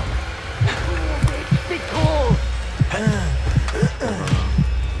 Kinda. Be cool!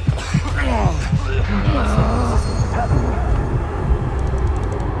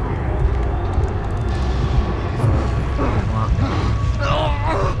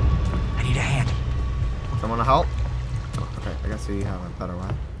 I need a hand. Someone to help? Oh, okay, I guess we have a better way. I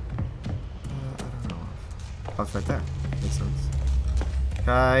don't know. Oh, it's right there. Makes sense.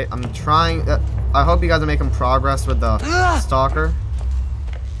 Okay, I'm trying. I hope you guys are making progress with the Stalker.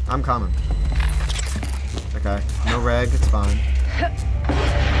 I'm coming. Okay, no reg, it's fine.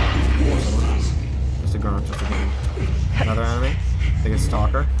 Just a grunt, just a grunt. Another enemy. I think it's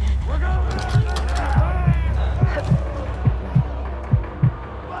Stalker.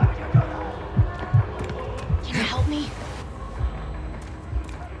 Can you help me?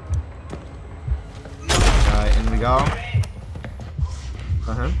 Alright, in we go.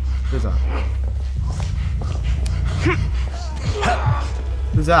 Who's that?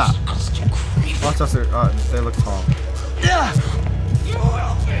 Who's that? Watch us. They look tall. Are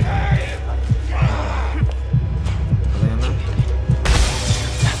they in there?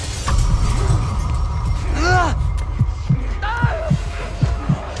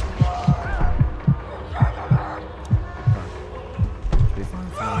 Be fine.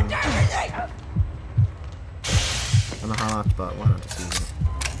 I don't know how much, but why not just use it?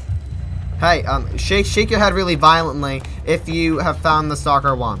 Hey, shake your head really violently if you have found the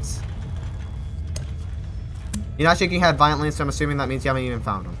stalker once. You're not shaking your head violently, so I'm assuming that means you haven't even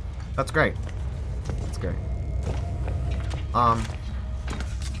found him. That's great. That's great.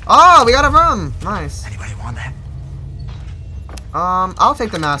 Oh, we got a room! Nice. Anybody want that? I'll take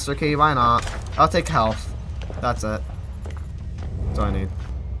the master key, why not? I'll take health. That's it. That's all I need.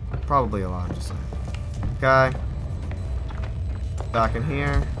 Probably a lot, just saying. Okay. Back in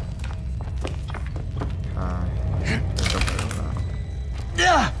here.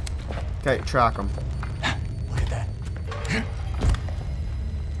 Okay, track him. Look at that.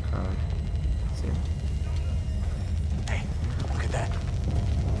 See him. Hey, look at that.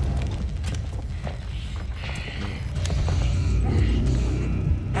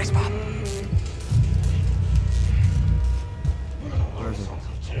 Nice pop. Where is he?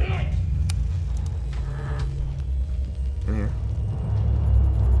 In here.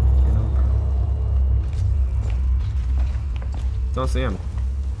 Don't see him.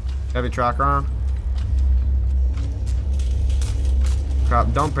 Heavy tracker on.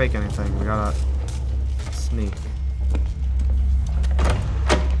 Crap, don't break anything. We gotta sneak.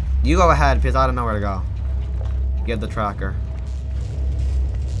 You go ahead because I don't know where to go. Get the tracker.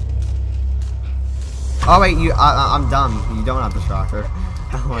 Oh wait, I'm dumb. You don't have the tracker.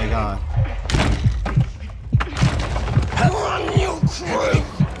 Oh my god. Run, you creep!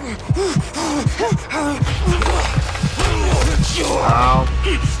 Ow.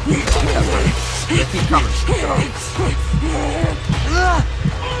 They keep coming.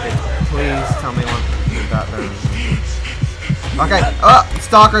 Please tell me one that there. Okay. Oh,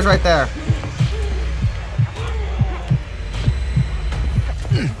 stalker's right there.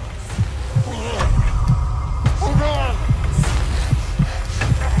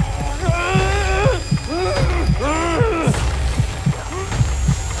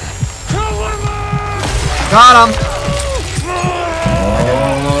 Got him.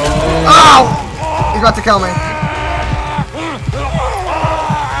 Ow! He's about to kill me.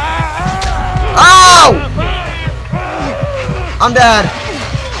 Ow! I'm dead.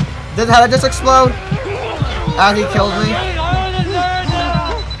 Did the head just explode? As he killed me?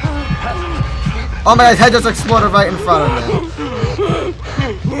 Oh my god, his head just exploded right in front of me.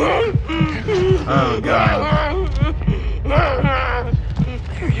 Oh god.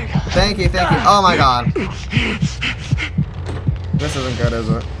 Thank you, thank you. Oh my god. This isn't good, is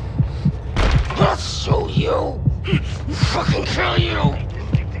it? I'll show you! Fucking kill you!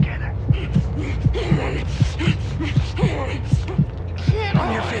 Stick together. Get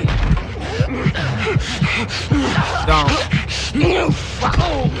on your feet! Don't. You fucko!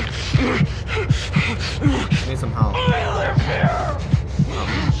 Need some help. I live here!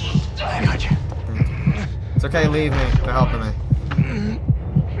 I got you. It's okay, leave me. They're helping me.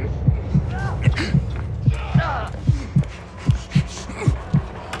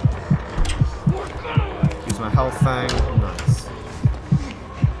 Use my health thing. Nice.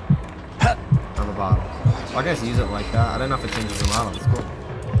 On the bottle. Well, I guess use it like that. I don't know if it changes the model. It's cool.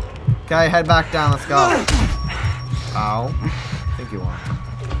 Okay, head back down. Let's go. Ow. I think you are.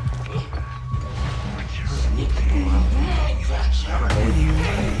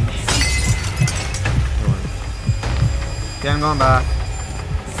 Okay, I'm going back.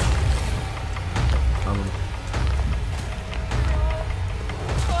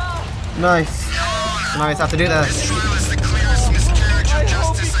 Nice. Nice, have to do this. This trial is the clearest miscarriage of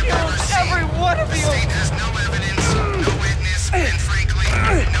justice I've ever seen. Every one of The you! state has no evidence, no witness, and frankly,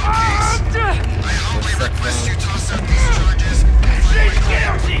 no case. I humbly request you toss out these charges. She's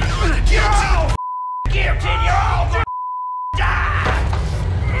guilty! You're all guilty! You're all die!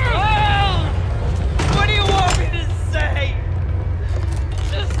 What do you want me to say?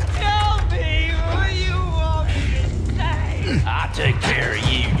 Just tell me what you want me to say! I'll take care of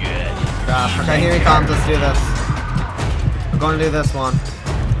you, Judge. Okay, here he comes. Let's do this. We're going to do this one.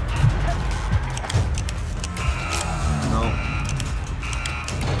 No.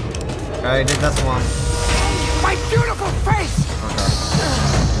 Alright, did this one. My beautiful face!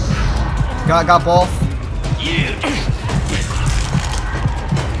 Okay. Got both.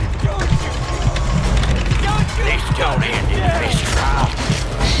 This don't end in this trial.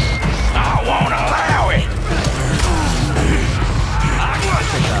 I won't allow it.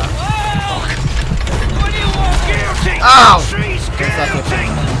 What do you want? Guilty. Ow! She's guilty.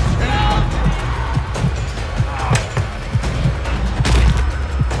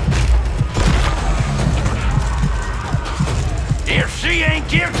 If she ain't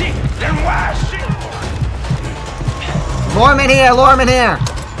guilty, then why is she? Lure him in here, lure him in here.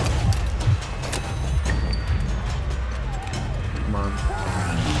 Come on.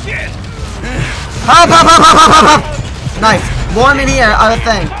 Shit. Hop, hop, hop, hop, hop, hop, hop. Nice. Lure him in here, other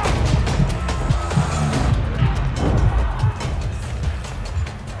thing.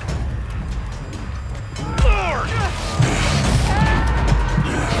 Lord.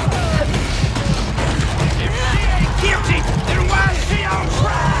 If she ain't guilty, then why is she on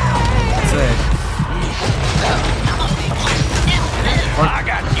trial? That's it. I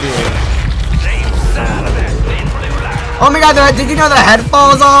got you. Same side of that thing, blue light. Oh my god, did you know the head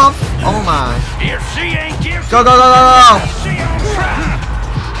falls off? Oh my. If she ain't guilty, Go, go, go, go, go. she on trial.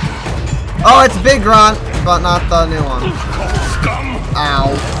 Oh, it's big grunt, but not the new one. Scum.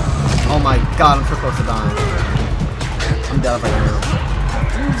 Ow. Oh my god, I'm so close to dying. I'm dead right now.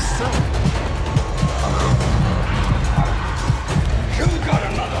 You got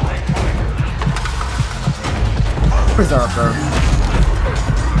another leg. Berserker.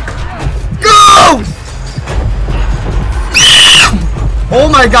 Go! Oh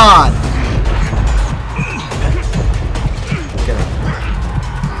my god! Get it.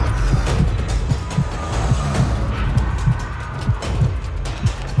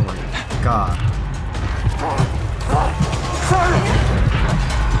 Oh my god.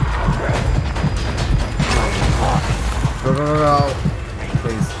 Go, go, go, go.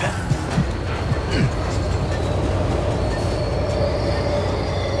 Please.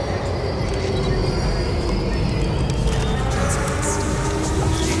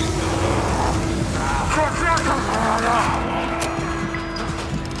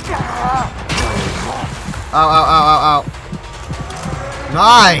 Ow, ow, ow, ow, ow.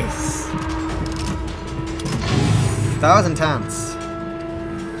 Nice! That was intense.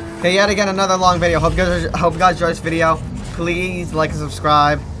 Okay, yet again, another long video. Hope you guys enjoyed this video. Please like and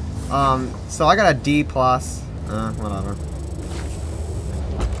subscribe. So I got a D+. Whatever.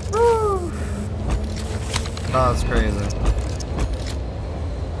 Woo. That was crazy.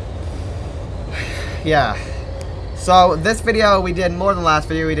 Yeah. So this video we did more than last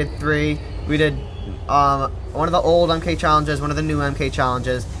video. We did 3. We did one of the old MK challenges, one of the new MK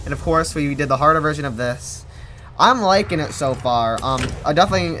challenges, and of course we did the harder version of this. I'm liking it so far. I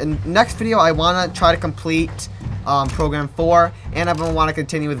definitely in next video I want to try to complete program 4, and I'm gonna want to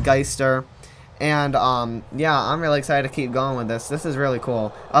continue with Geister. And yeah, I'm really excited to keep going with this. This is really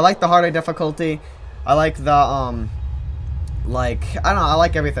cool. I like the harder difficulty. I like the like I don't know. I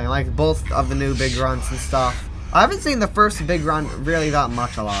like everything. I like both of the new big grunts and stuff. I haven't seen the first big run really that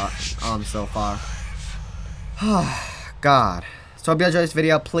much a lot so far. God. So if you enjoyed this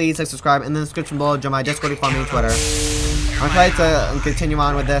video, please like, subscribe, in the description below, join my Discord, follow me on Twitter. I'm excited to continue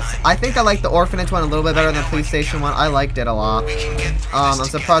on with this. I think I like the orphanage one a little bit better than the police station one. I liked it a lot. I'm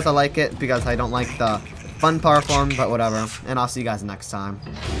surprised I like it because I don't like the fun power form, but whatever. And I'll see you guys next time.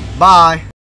 Bye!